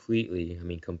completely, I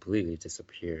mean, completely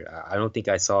disappeared. I don't think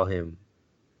I saw him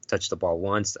touch the ball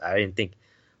once. I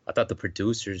thought the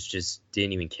producers just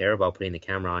didn't even care about putting the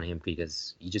camera on him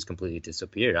because he just completely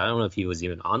disappeared. I don't know if he was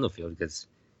even on the field because,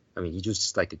 I mean, he was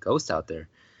just like a ghost out there.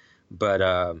 But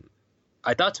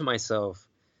I thought to myself,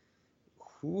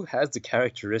 who has the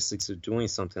characteristics of doing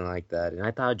something like that? And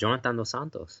I thought Jonathan Dos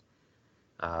Santos,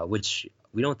 which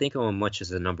we don't think of him much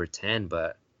as a number 10,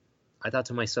 but I thought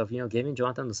to myself, giving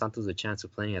Jonathan Dos Santos a chance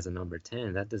of playing as a number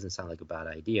 10, that doesn't sound like a bad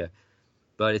idea.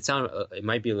 But it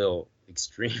might be a little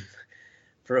extreme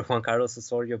for Juan Carlos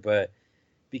Osorio, but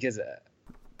because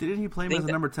Didn't he play him as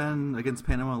a number 10 against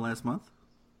Panama last month?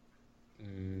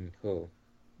 Who?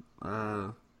 Uh,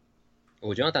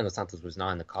 Well, Jonathan Dos Santos was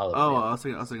not in the call-up. Oh, I was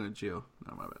thinking of Gio.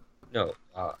 No, my bad. No,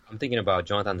 I'm thinking about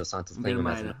Jonathan Dos Santos playing him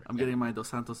as a I'm getting my Dos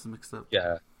Santos mixed up.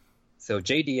 Yeah. So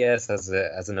JDS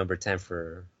as a number 10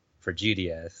 for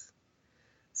GDS.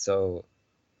 So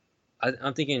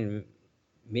I'm thinking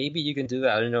maybe you can do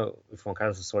that. I don't know if Juan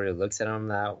Carlos Osorio looks at him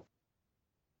now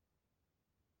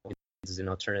as an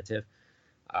alternative.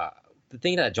 The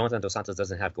thing that Jonathan Dos Santos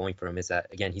doesn't have going for him is that,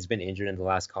 again, he's been injured in the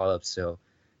last call-up, so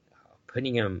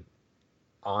putting him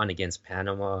on against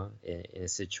Panama in a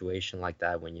situation like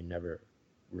that when you never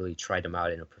really tried him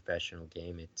out in a professional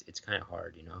game, it's kind of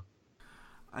hard,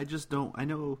 I just don't. I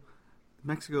know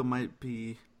Mexico might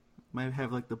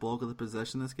have like the bulk of the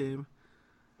possession this game,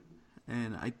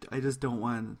 and I just don't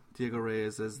want Diego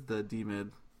Reyes as the D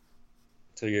mid.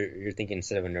 So you're thinking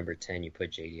instead of a number 10, you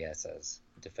put JDS as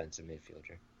a defensive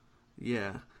midfielder.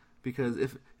 Yeah, because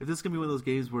if this is gonna be one of those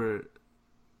games where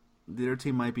the other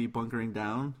team might be bunkering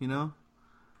down,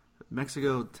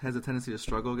 Mexico has a tendency to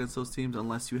struggle against those teams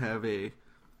unless you have a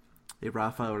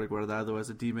Rafa or a Guardado as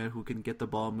a D mid who can get the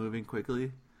ball moving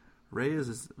quickly. Reyes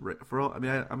is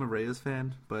I'm a Reyes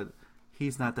fan, but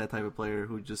he's not that type of player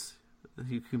who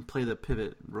can play the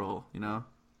pivot role, Yeah.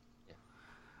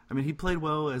 I mean, he played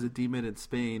well as a D mid in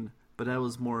Spain, but that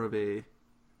was more of it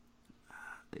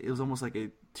was almost like a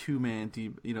two-man D,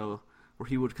 where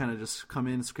he would kind of just come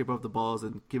in, scrape up the balls,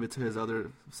 and give it to his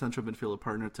other central midfielder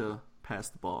partner to pass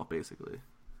the ball, basically.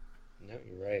 No,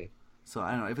 you're right. So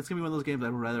I don't know if it's gonna be one of those games.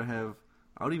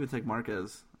 I would even take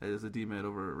Marquez as a D mid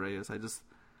over Reyes.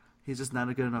 He's just not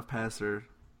a good enough passer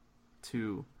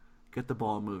to get the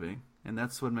ball moving, and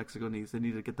that's what Mexico needs. They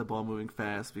need to get the ball moving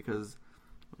fast because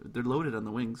they're loaded on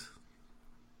the wings.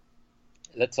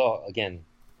 Let's all again.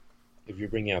 If you're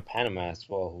bringing up Panama as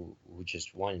well, who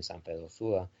just won in San Pedro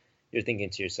Sula, you're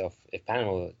thinking to yourself, if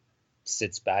Panama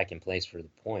sits back and plays for the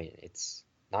point, it's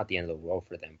not the end of the world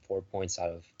for them. 4 points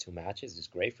out of 2 matches is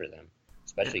great for them,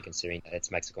 especially considering that it's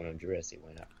Mexico and Honduras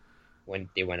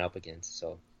they went up against.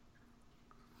 So,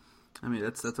 I mean,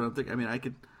 that's what I'm thinking. I mean,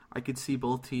 I could see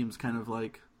both teams kind of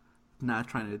like not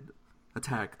trying to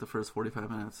attack the first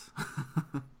 45 minutes.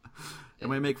 It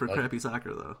might make for crappy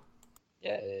soccer, though.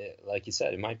 Yeah, like you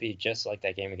said, it might be just like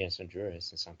that game against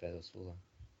Honduras in San Pedro Sula.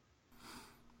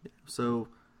 So,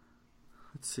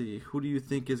 let's see. Who do you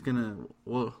think is gonna?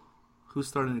 Well, who's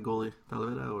starting the goalie?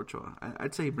 Talavera or Ochoa?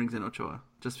 I'd say he brings in Ochoa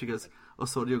just because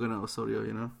Osorio,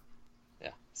 Yeah,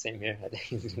 same here. I think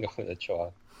he's gonna go with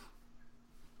Ochoa.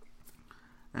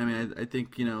 I mean, I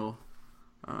think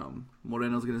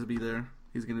Moreno's gonna be there.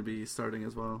 He's gonna be starting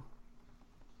as well.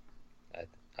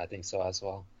 I think so as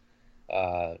well.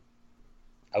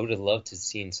 I would have loved to have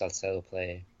seen Salcedo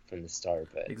play from the start,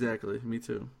 but exactly, me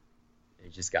too. He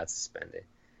just got suspended.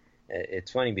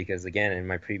 It's funny because, again, in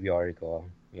my preview article,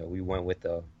 we went with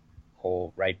the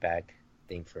whole right back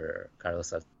thing for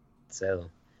Carlos Salcedo,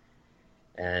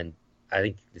 and I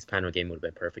think this Panama game would have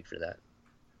been perfect for that.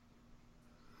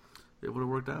 It would have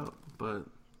worked out, but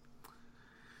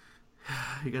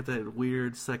he got that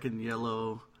weird second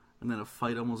yellow, and then a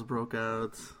fight almost broke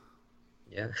out.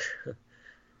 Yeah.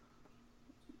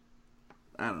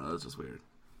 I don't know, it's just weird.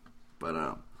 But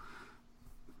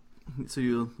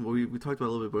so we talked about it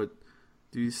a little bit, but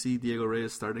do you see Diego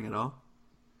Reyes starting at all?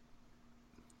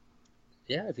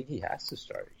 Yeah, I think he has to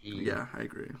start. Yeah, I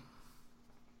agree.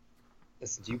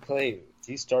 Listen, do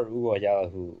you start Hugo Ayala,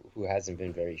 who hasn't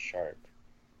been very sharp?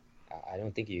 I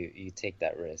don't think you take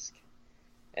that risk.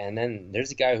 And then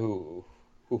there's a guy who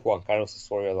Juan Carlos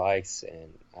Osorio likes,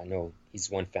 and I know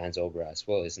he's won fans over as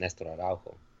well, is Nestor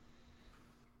Araujo.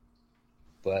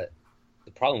 But the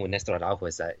problem with Nestor Araujo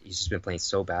is that he's just been playing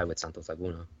so bad with Santos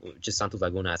Laguna. Just Santos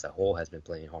Laguna as a whole has been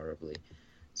playing horribly.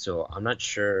 So I'm not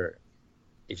sure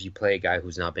if you play a guy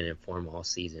who's not been in form all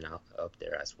season up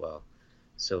there as well.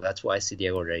 So that's why I see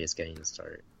Diego Reyes getting the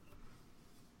start.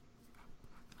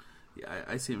 Yeah,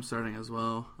 I see him starting as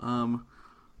well.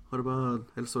 What about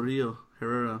El Sorillo,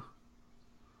 Herrera?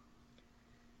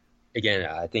 Again,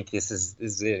 I think this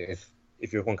is it.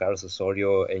 If you're Juan Carlos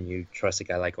Osorio and you trust a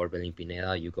guy like Orbelin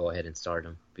Pineda, you go ahead and start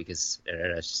him because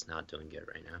Herrera's just not doing good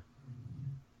right now.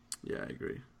 Yeah, I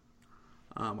agree.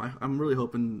 I'm really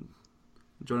hoping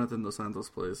Jonathan Dos Santos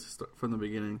plays from the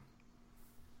beginning.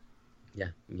 Yeah,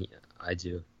 I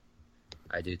do.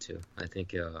 I do too. I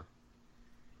think you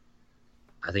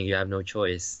have no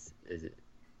choice.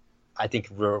 I think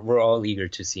we're all eager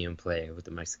to see him play with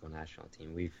the Mexico national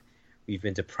team. We've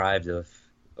been deprived of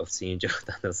seeing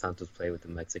Jonathan Dos Santos play with the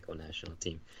Mexico national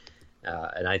team,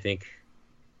 and I think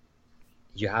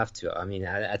you have to. I mean,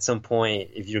 at some point,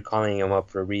 if you're calling him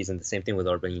up for a reason, the same thing with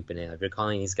Orbelin Pineda. If you're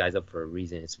calling these guys up for a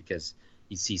reason, it's because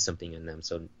you see something in them.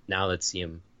 So now let's see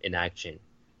him in action,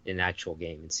 in an actual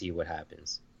game, and see what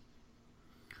happens.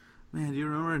 Man, do you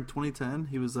remember in 2010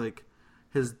 he was like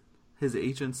his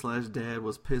agent slash dad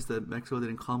was pissed that Mexico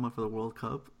didn't call him up for the World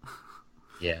Cup.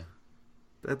 Yeah.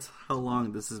 That's how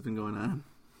long this has been going on.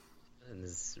 And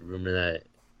there's a rumor that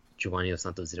Giovanni Dos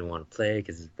Santos didn't want to play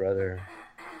because his brother.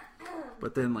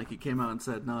 But then, like, he came out and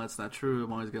said, "No, it's not true.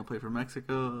 I'm always gonna play for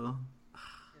Mexico."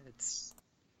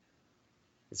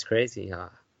 It's crazy.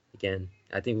 Again,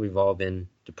 I think we've all been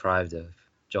deprived of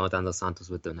Jonathan Dos Santos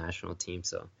with the national team.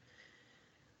 So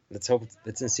let's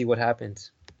see what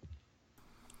happens.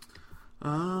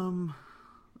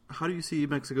 How do you see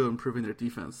Mexico improving their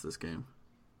defense this game?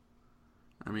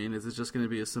 I mean, is it just going to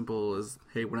be as simple as,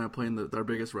 hey, we're not playing our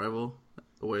biggest rival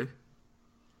away?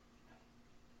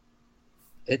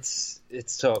 It's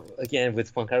tough. Again,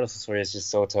 with Juan Carlos Osorio, it's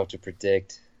just so tough to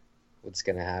predict what's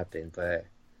going to happen. But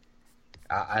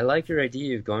I like your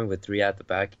idea of going with three at the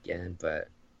back again, but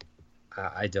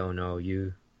I don't know.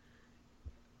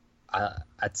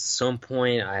 At some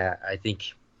point, I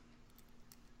think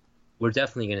we're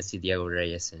definitely going to see Diego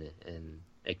Reyes and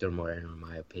Hector Moreno, in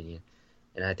my opinion.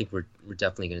 And I think we're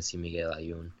definitely going to see Miguel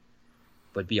Ayun.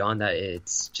 But beyond that,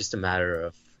 it's just a matter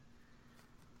of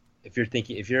if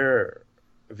you're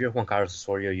Juan Carlos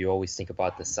Osorio, you always think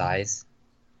about the size.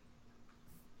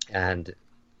 And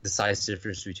the size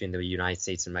difference between the United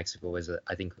States and Mexico is,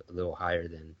 I think, a little higher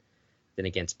than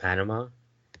against Panama.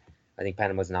 I think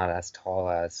Panama's not as tall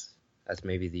as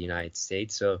maybe the United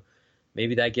States. So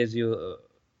maybe that gives you,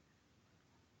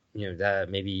 that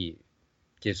maybe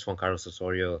gives Juan Carlos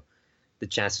Osorio the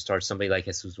chance to start somebody like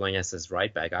Jesus Dueñas as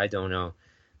right back. I don't know.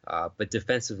 But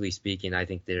defensively speaking, I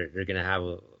think they're going to have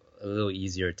a little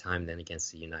easier time than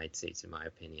against the United States, in my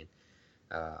opinion.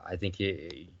 I think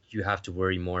you have to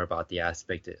worry more about the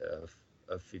aspect of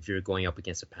if you're going up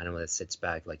against a Panama that sits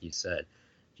back, like you said.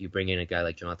 You bring in a guy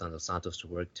like Jonathan Dos Santos to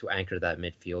work to anchor that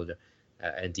midfield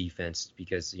and defense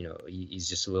because, he's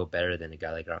just a little better than a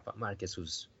guy like Rafa Marquez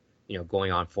who's,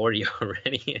 going on 40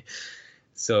 already.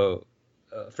 So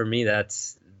for me,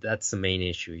 that's the main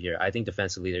issue here. I think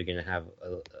defensively they're going to have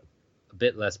a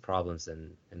bit less problems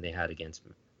than they had against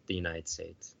the United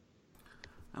States.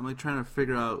 I'm like trying to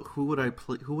figure out who would I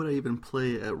even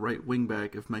play at right wing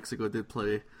back if Mexico did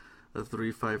play a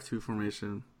 3-5-2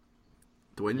 formation.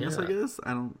 Dueñas, yeah. I guess.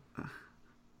 I don't.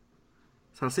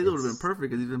 Salcedo would have been perfect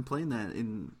because he's been playing that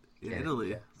in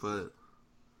Italy, yeah. But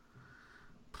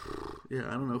yeah,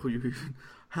 I don't know who you.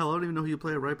 Hell, I don't even know who you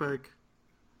play at right back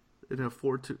in a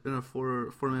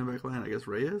 4-man back line. I guess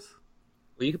Reyes.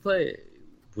 Well, you could play.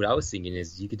 What I was thinking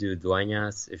is you could do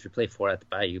Dueñas. If you play 4 at the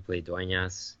back, you could play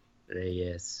Dueñas,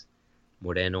 Reyes,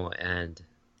 Moreno, and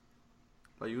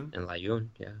Layun.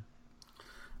 Yeah.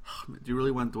 Do you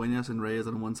really want Dueñas and Reyes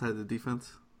on one side of the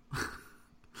defense?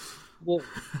 Well,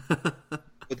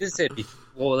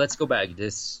 let's go back.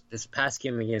 This past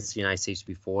game against the United States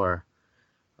before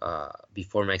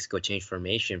Mexico changed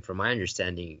formation, from my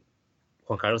understanding,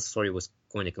 Juan Carlos Osorio was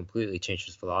going to completely change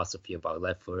his philosophy about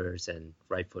left footers and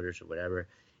right footers or whatever,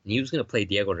 and he was going to play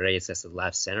Diego Reyes as the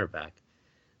left center back.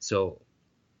 So,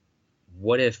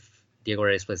 what if Diego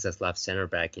Reyes plays as left center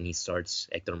back and he starts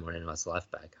Hector Moreno as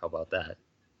left back? How about that?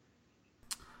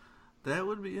 That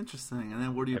would be interesting. And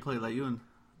then where do you play Layun?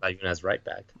 Layun as right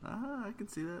back. I can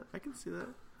see that.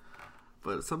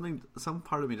 But some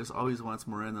part of me just always wants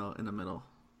Moreno in the middle.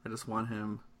 I just want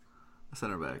him a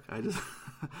center back.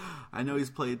 I know he's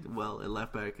played well at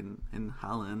left back in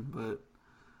Holland, but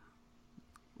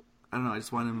I don't know. I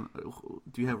just want him.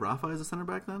 Do you have Rafa as a center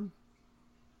back then?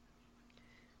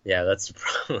 Yeah, that's the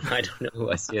problem. I don't know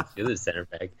who I see as the other center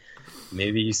back.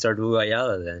 Maybe you start with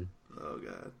Ayala then. Oh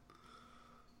God.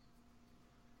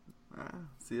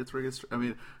 See, it's where it gets. I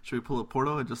mean, should we pull a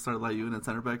Porto and just start Layun at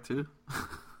center back too?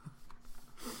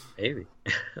 Maybe.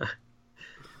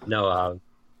 No,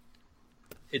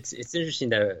 it's interesting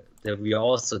that we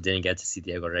also didn't get to see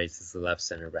Diego Reyes as the left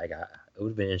center back. It would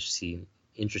have been interesting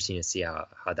to see how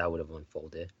that would have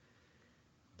unfolded.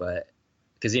 But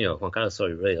because Juan Carlos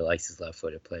Osorio really likes his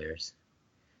left-footed players,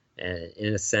 and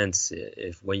in a sense,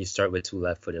 if when you start with two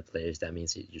left-footed players, that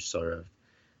means that you're sort of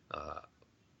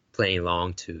playing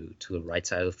long to the right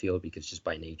side of the field, because just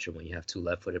by nature, when you have two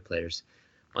left-footed players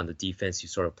on the defense, you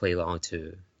sort of play long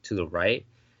to the right,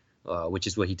 which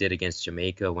is what he did against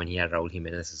Jamaica when he had Raul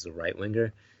Jimenez as a right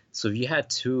winger. So if you had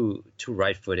two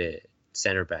right-footed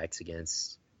center backs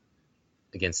against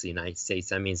the United States,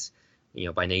 that means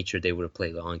by nature they would have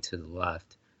played long to the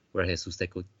left, where Jesus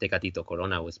Tecatito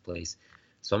Corona was placed.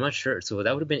 So I'm not sure. So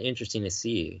that would have been interesting to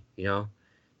see,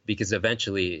 because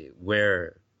eventually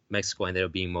where Mexico ended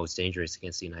up being most dangerous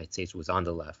against the United States was on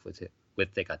the left with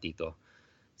Tecatito.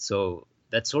 So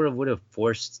that sort of would have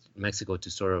forced Mexico to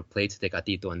sort of play to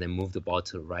Tecatito and then move the ball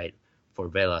to the right for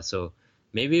Vela. So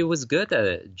maybe it was good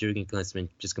that Jurgen Klinsmann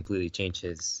just completely changed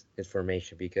his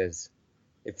formation, because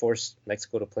it forced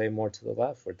Mexico to play more to the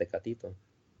left for Tecatito.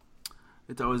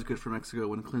 It's always good for Mexico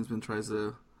when Klinsmann tries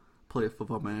to play a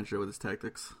football manager with his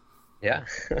tactics. Yeah.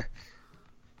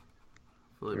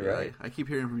 Right. I keep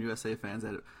hearing from USA fans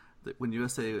that when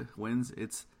USA wins,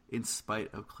 it's in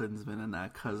spite of Klinsmann and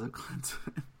not because of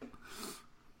Klinsmann.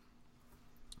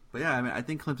 But yeah, I mean, I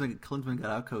think Klinsmann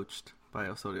got outcoached by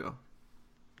Osorio.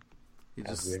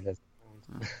 That's weird.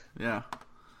 Yeah.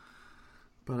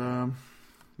 But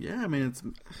yeah, I mean, it's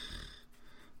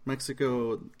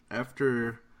Mexico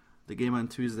after the game on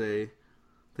Tuesday.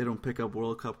 They don't pick up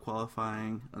World Cup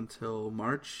qualifying until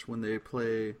March, when they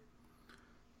play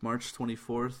March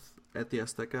 24th at the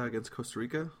Azteca against Costa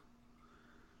Rica,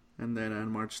 and then on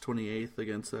March 28th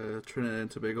against Trinidad and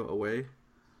Tobago away.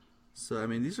 So I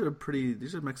mean, these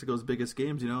are Mexico's biggest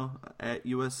games, at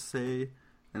USA,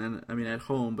 and then at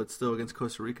home, but still against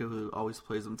Costa Rica, who always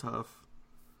plays them tough.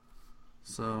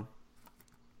 So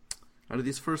out of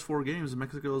these first 4 games,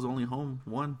 Mexico is only home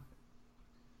 1.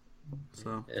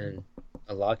 So and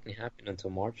a lot can happen until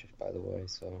March, by the way.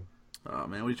 So. Oh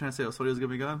man, what are you trying to say? Osorio's gonna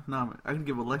be gone? No, I can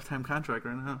give a lifetime contract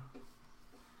right now.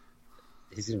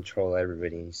 He's gonna troll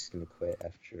everybody and he's just gonna quit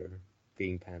after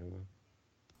beating Panama.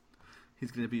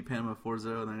 He's gonna beat Panama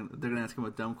 4-0, and they're gonna ask him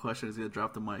a dumb question. He's gonna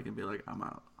drop the mic and be like, "I'm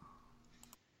out."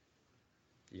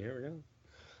 You never know.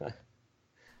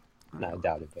 No, I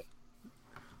doubt it, but.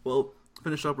 Well,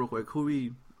 finish up real quick.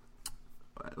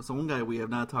 So one guy we have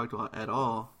not talked about at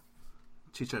all,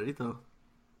 Chicharito.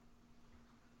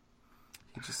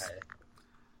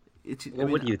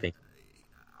 What do you think?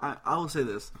 I will say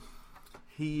this: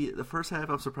 the first half,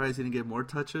 I'm surprised he didn't get more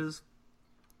touches,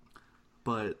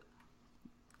 but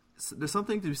there's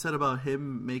something to be said about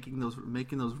him making those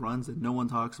runs that no one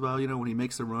talks about. When he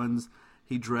makes the runs,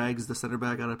 he drags the center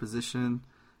back out of position,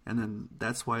 and then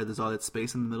that's why there's all that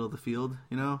space in the middle of the field.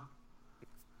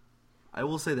 I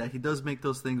will say that he does make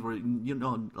those things where a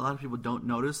lot of people don't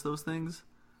notice those things.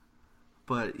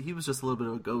 But he was just a little bit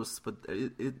of a ghost. But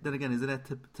then again, isn't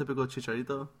that typical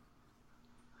Chicharito?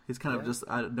 He's kind of just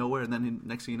out of nowhere, and then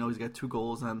next thing you know, he's got 2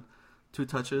 goals on 2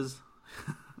 touches.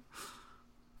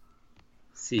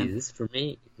 See, this for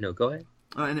me. No, go ahead.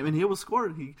 And he was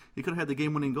scored. He could have had the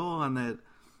game-winning goal on that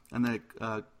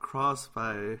cross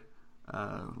by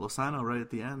Lozano right at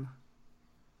the end.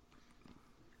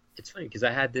 It's funny because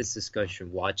I had this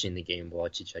discussion watching the game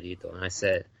about Chicharito, and I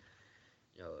said,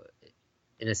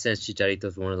 in a sense, Chicharito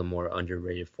is one of the more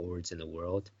underrated forwards in the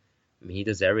world. I mean, he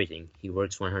does everything. He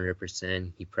works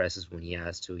 100%. He presses when he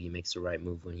has to. He makes the right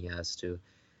move when he has to.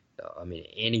 I mean,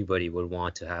 anybody would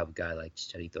want to have a guy like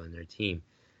Chicharito on their team.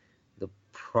 The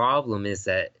problem is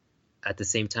that at the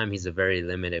same time, he's a very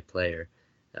limited player.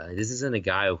 This isn't a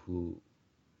guy who,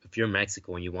 if you're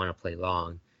Mexico and you want to play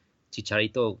long,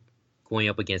 Chicharito going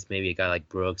up against maybe a guy like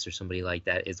Brooks or somebody like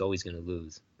that is always going to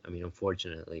lose. I mean,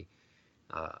 unfortunately.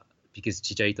 Because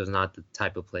Chicharito's not the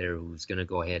type of player who's going to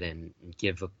go ahead and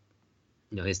give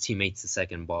his teammates the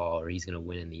second ball, or he's going to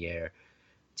win in the air.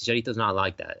 Chicharito's not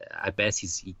like that. At best,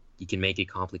 he can make it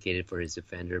complicated for his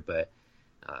defender, but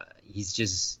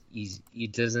he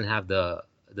doesn't have the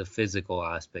physical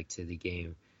aspect to the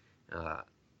game.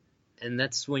 And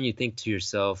that's when you think to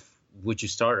yourself, would you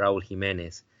start Raul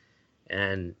Jimenez?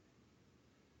 And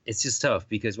it's just tough,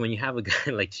 because when you have a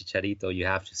guy like Chicharito, you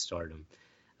have to start him.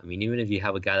 I mean, even if you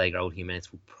have a guy like Raul Jimenez,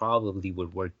 who probably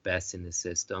would work best in the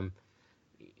system,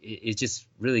 it just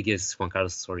really gives Juan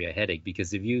Carlos Osorio a headache,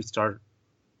 because if you start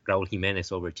Raul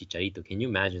Jimenez over Chicharito, can you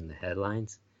imagine the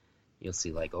headlines? you'll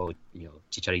see like, oh,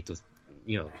 Chicharito's,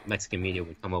 Mexican media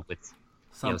would come up with,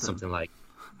 something like,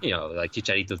 like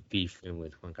Chicharito's beefing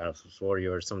with Juan Carlos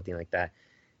Osorio or something like that.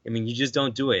 I mean, you just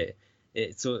don't do it.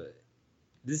 So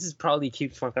this is probably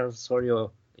keeps Juan Carlos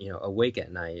Osorio, awake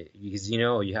at night because,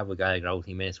 you have a guy like Raul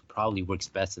Jimenez who probably works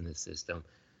best in this system.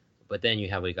 But then you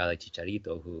have a guy like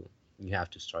Chicharito who you have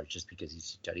to start just because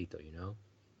he's Chicharito.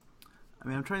 I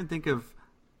mean, I'm trying to think of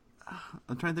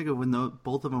when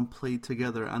both of them played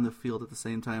together on the field at the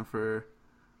same time for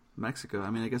Mexico. I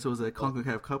mean, I guess it was a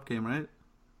CONCACAF Cup game, right?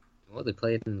 Well, they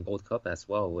played in the Gold Cup as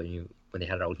well when they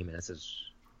had Raul Jimenez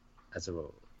as a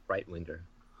right winger.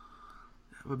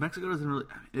 But Mexico doesn't really.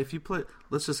 If you play,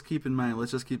 let's just keep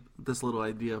this little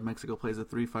idea of Mexico plays a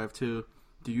 3-5-2.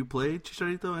 Do you play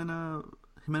Chicharito and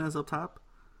Jimenez up top,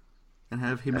 and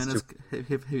have Jimenez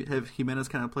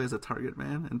kind of play as a target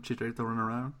man and Chicharito run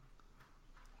around?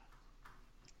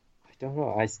 I don't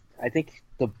know. I think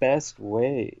the best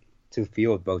way to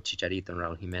feel about Chicharito and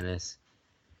Raul Jimenez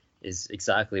is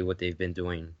exactly what they've been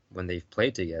doing when they've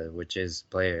played together, which is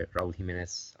play Raul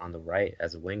Jimenez on the right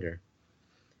as a winger.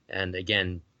 And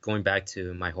again, going back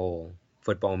to my whole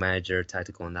football manager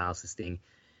tactical analysis thing,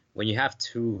 when you have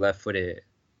two left-footed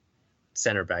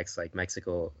center backs like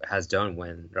Mexico has done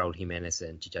when Raul Jimenez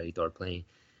and Chicharito are playing,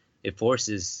 it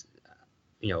forces,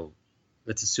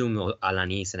 let's assume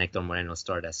Alanis and Hector Moreno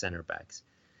start as center backs.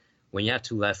 When you have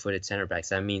two left-footed center backs,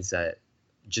 that means that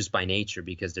just by nature,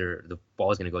 because the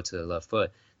ball is going to go to the left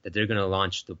foot, that they're going to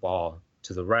launch the ball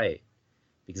to the right,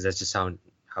 because that's just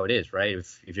how it is, right?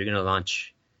 If you're going to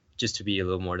launch, just to be a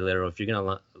little more literal, if you're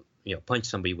going to punch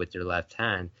somebody with your left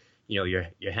hand, your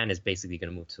hand is basically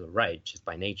going to move to the right just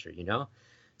by nature,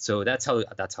 So that's how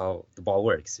the ball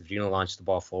works. If you're going to launch the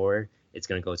ball forward, it's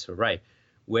going to go to the right.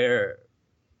 Where,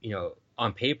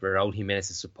 on paper, Raul Jimenez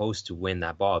is supposed to win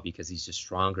that ball because he's just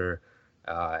stronger.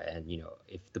 And,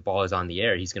 if the ball is on the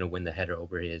air, he's going to win the header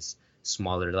over his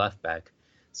smaller left back.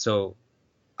 So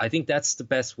I think that's the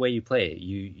best way you play it.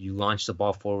 You launch the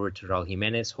ball forward to Raul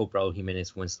Jimenez, hope Raul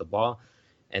Jimenez wins the ball,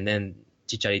 and then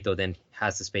Chicharito then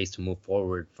has the space to move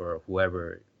forward for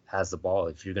whoever has the ball.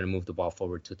 If you're going to move the ball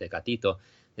forward to Tecatito,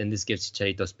 then this gives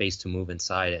Chicharito space to move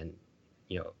inside and,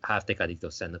 have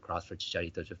Tecatito send the cross for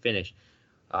Chicharito to finish.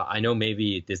 I know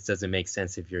maybe this doesn't make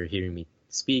sense if you're hearing me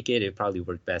speak it. It probably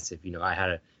worked best if, I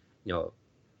had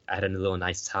a little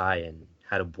nice tie and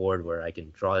had a board where I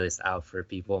can draw this out for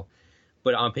people.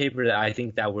 But on paper, I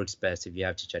think that works best if you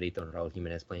have Chicharito and Raul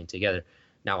Jimenez playing together.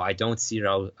 Now, I don't see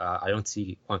Juan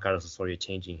Carlos Osorio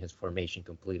changing his formation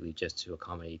completely just to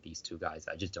accommodate these two guys.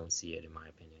 I just don't see it, in my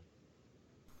opinion.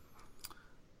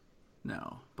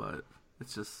 No, but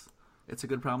it's a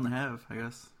good problem to have, I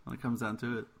guess, when it comes down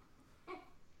to it.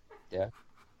 Yeah.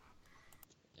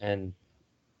 And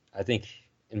I think,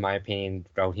 in my opinion,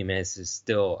 Raul Jimenez is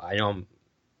still, I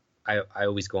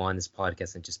always go on this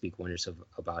podcast and just speak wonders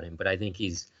about him, but I think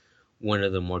he's one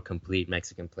of the more complete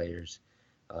Mexican players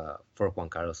for Juan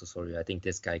Carlos Osorio. I think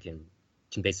this guy can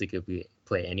basically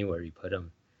play anywhere you put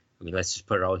him. I mean, let's just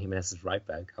put Raul Jimenez as right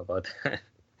back. How about that?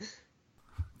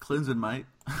 Klinsmann might.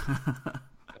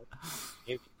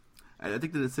 I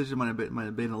think the decision might have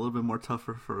been a little bit more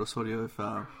tougher for Osorio if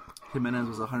Jimenez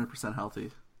was 100%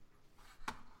 healthy.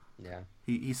 Yeah.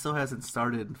 He still hasn't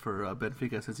started for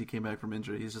Benfica since he came back from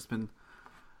injury. He's just been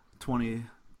 20,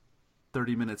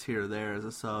 30 minutes here or there as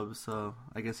a sub. So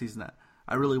I guess he's not.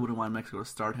 I really wouldn't want Mexico to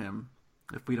start him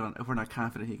if we're not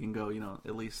confident he can go,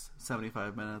 at least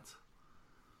 75 minutes.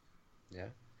 Yeah.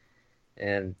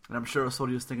 And I'm sure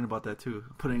Osorio's thinking about that too,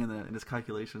 putting in his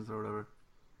calculations or whatever.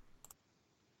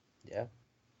 Yeah.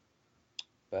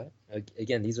 But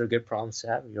again, these are good problems to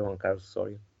have. You're on Carlos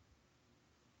Osorio.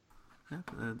 Yeah,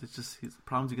 it's just these are the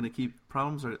problems he's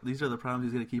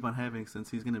gonna keep on having since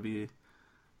he's gonna be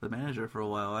the manager for a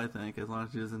while. I think, as long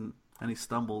as he doesn't any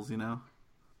stumbles,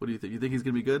 What do you think? You think he's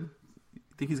gonna be good? You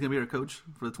think he's gonna be our coach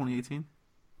for the 2018?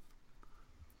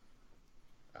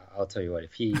 I'll tell you what.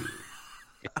 If he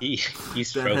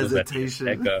struggles at the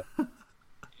Azteca,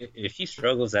 if he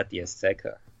struggles at the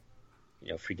Azteca,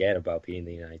 forget about being in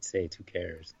the United States. Who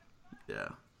cares? Yeah,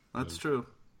 that's true.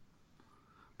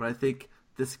 But I think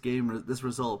this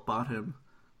result bought him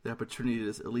the opportunity to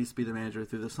at least be the manager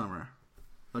through the summer.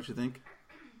 Don't you think?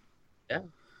 Yeah.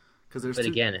 Because there's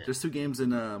two games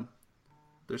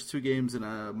in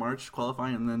March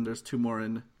qualifying, and then there's two more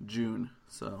in June.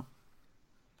 So.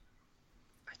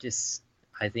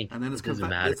 I think and then it doesn't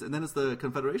matter. And then it's the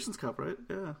Confederations Cup, right?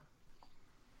 Yeah.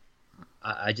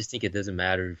 I just think it doesn't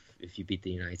matter if you beat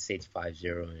the United States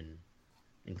 5-0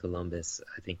 in Columbus.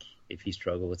 I think if he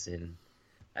struggles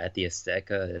at the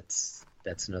Azteca,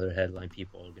 that's another headline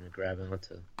people are going to grab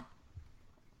onto.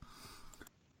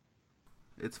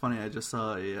 it's funny. I just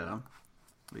saw a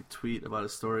tweet about a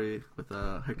story with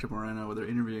Hector Moreno where they're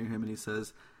interviewing him, and he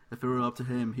says if it were up to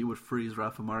him, he would freeze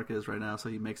Rafa Marquez right now so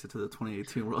he makes it to the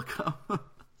 2018 World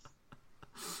Cup.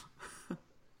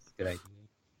 Good idea.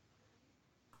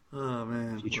 Oh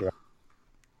man. Future.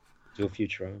 Do a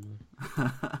Futurama.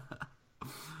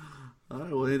 All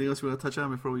right. Well, anything else you want to touch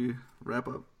on before we wrap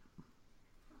up?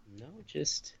 No,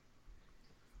 just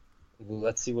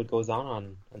let's see what goes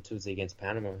on Tuesday against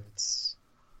Panama.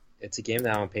 It's a game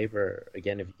that on paper,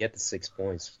 again, if you get the 6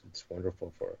 points, it's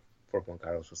wonderful for Juan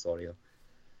Carlos Osorio.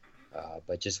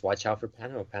 But just watch out for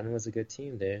Panama. Panama's a good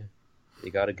team. They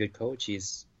got a good coach.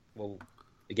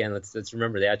 Again, let's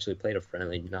remember they actually played a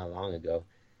friendly not long ago,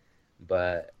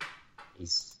 but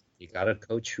you got a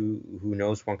coach who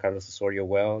knows Juan Carlos Osorio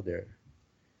well. They're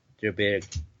a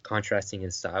bit contrasting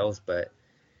in styles, but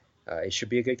it should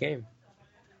be a good game.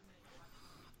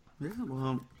 Yeah,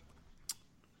 well,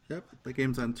 yep. The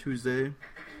game's on Tuesday,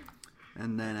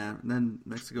 and then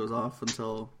Mexico's off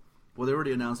until they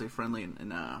already announced a friendly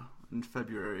in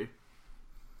February.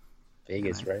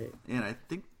 Vegas, right? And I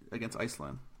think against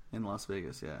Iceland in Las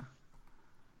Vegas, yeah.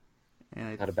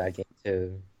 And not a bad game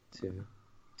to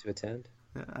attend.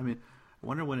 Yeah, I mean, I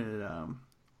wonder when it. I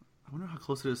wonder how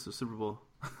close it is to the Super Bowl.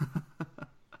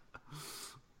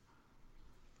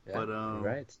 Yeah, but you're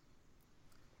right.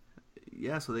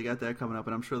 Yeah, so they got that coming up,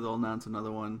 and I'm sure they'll announce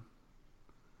another one.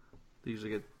 They usually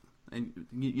get, and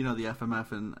the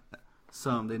FMF and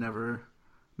some they never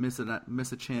miss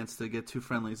a chance to get 2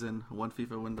 friendlies in one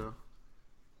FIFA window.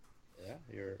 Yeah,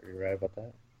 you're right about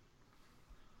that.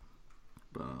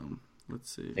 But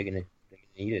let's see. They're gonna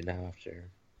need it now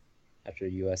after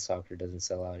U.S. soccer doesn't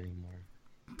sell out anymore.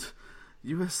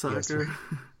 U.S. soccer.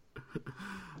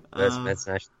 U.S. men's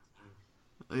national team.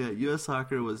 Yeah, U.S.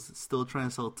 soccer was still trying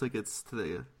to sell tickets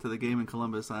to the game in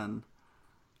Columbus on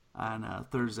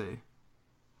Thursday.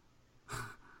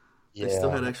 They still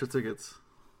had extra tickets.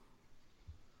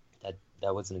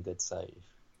 That wasn't a good sight,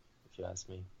 if you ask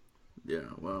me. Yeah,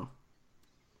 well,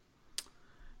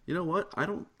 you know what? I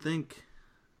don't think.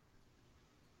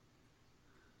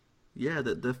 Yeah,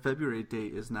 the February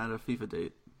date is not a FIFA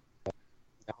date.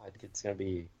 No, it's gonna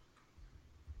be.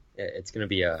 It's gonna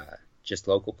be just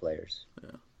local players.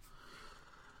 Yeah.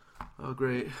 Oh,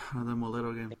 great! Another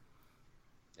Moleto game.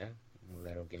 Yeah,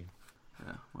 Moleto game.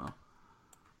 Yeah. Well.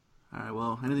 All right.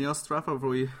 Well, anything else, Rafa, before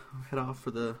we head off for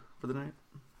the night?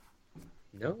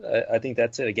 No, I think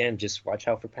that's it. Again, just watch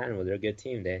out for Panama. They're a good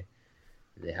team. They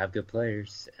have good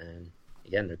players, and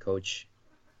again, their coach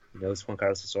knows Juan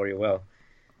Carlos Osorio well.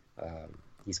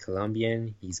 He's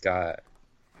Colombian. He's got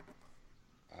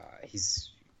he's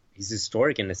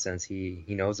historic in a sense. He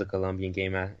knows the Colombian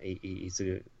game. He's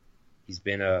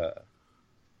been an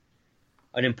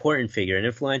important figure, an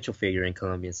influential figure in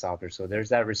Colombian soccer. So there's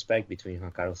that respect between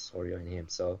Juan Carlos Osorio and him.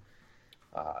 So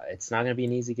it's not going to be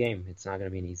an easy game.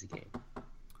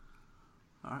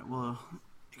 All right. Well,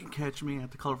 you can catch me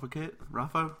at the Colorful Kit.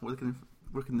 Rafa, where can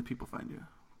the people find you?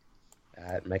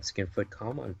 At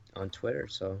MexicanFootCom on Twitter.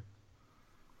 So.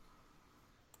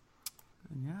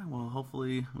 And yeah, well,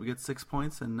 hopefully we get 6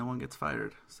 points and no one gets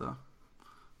fired. So.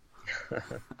 All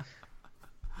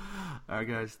right,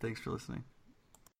 guys. Thanks for listening.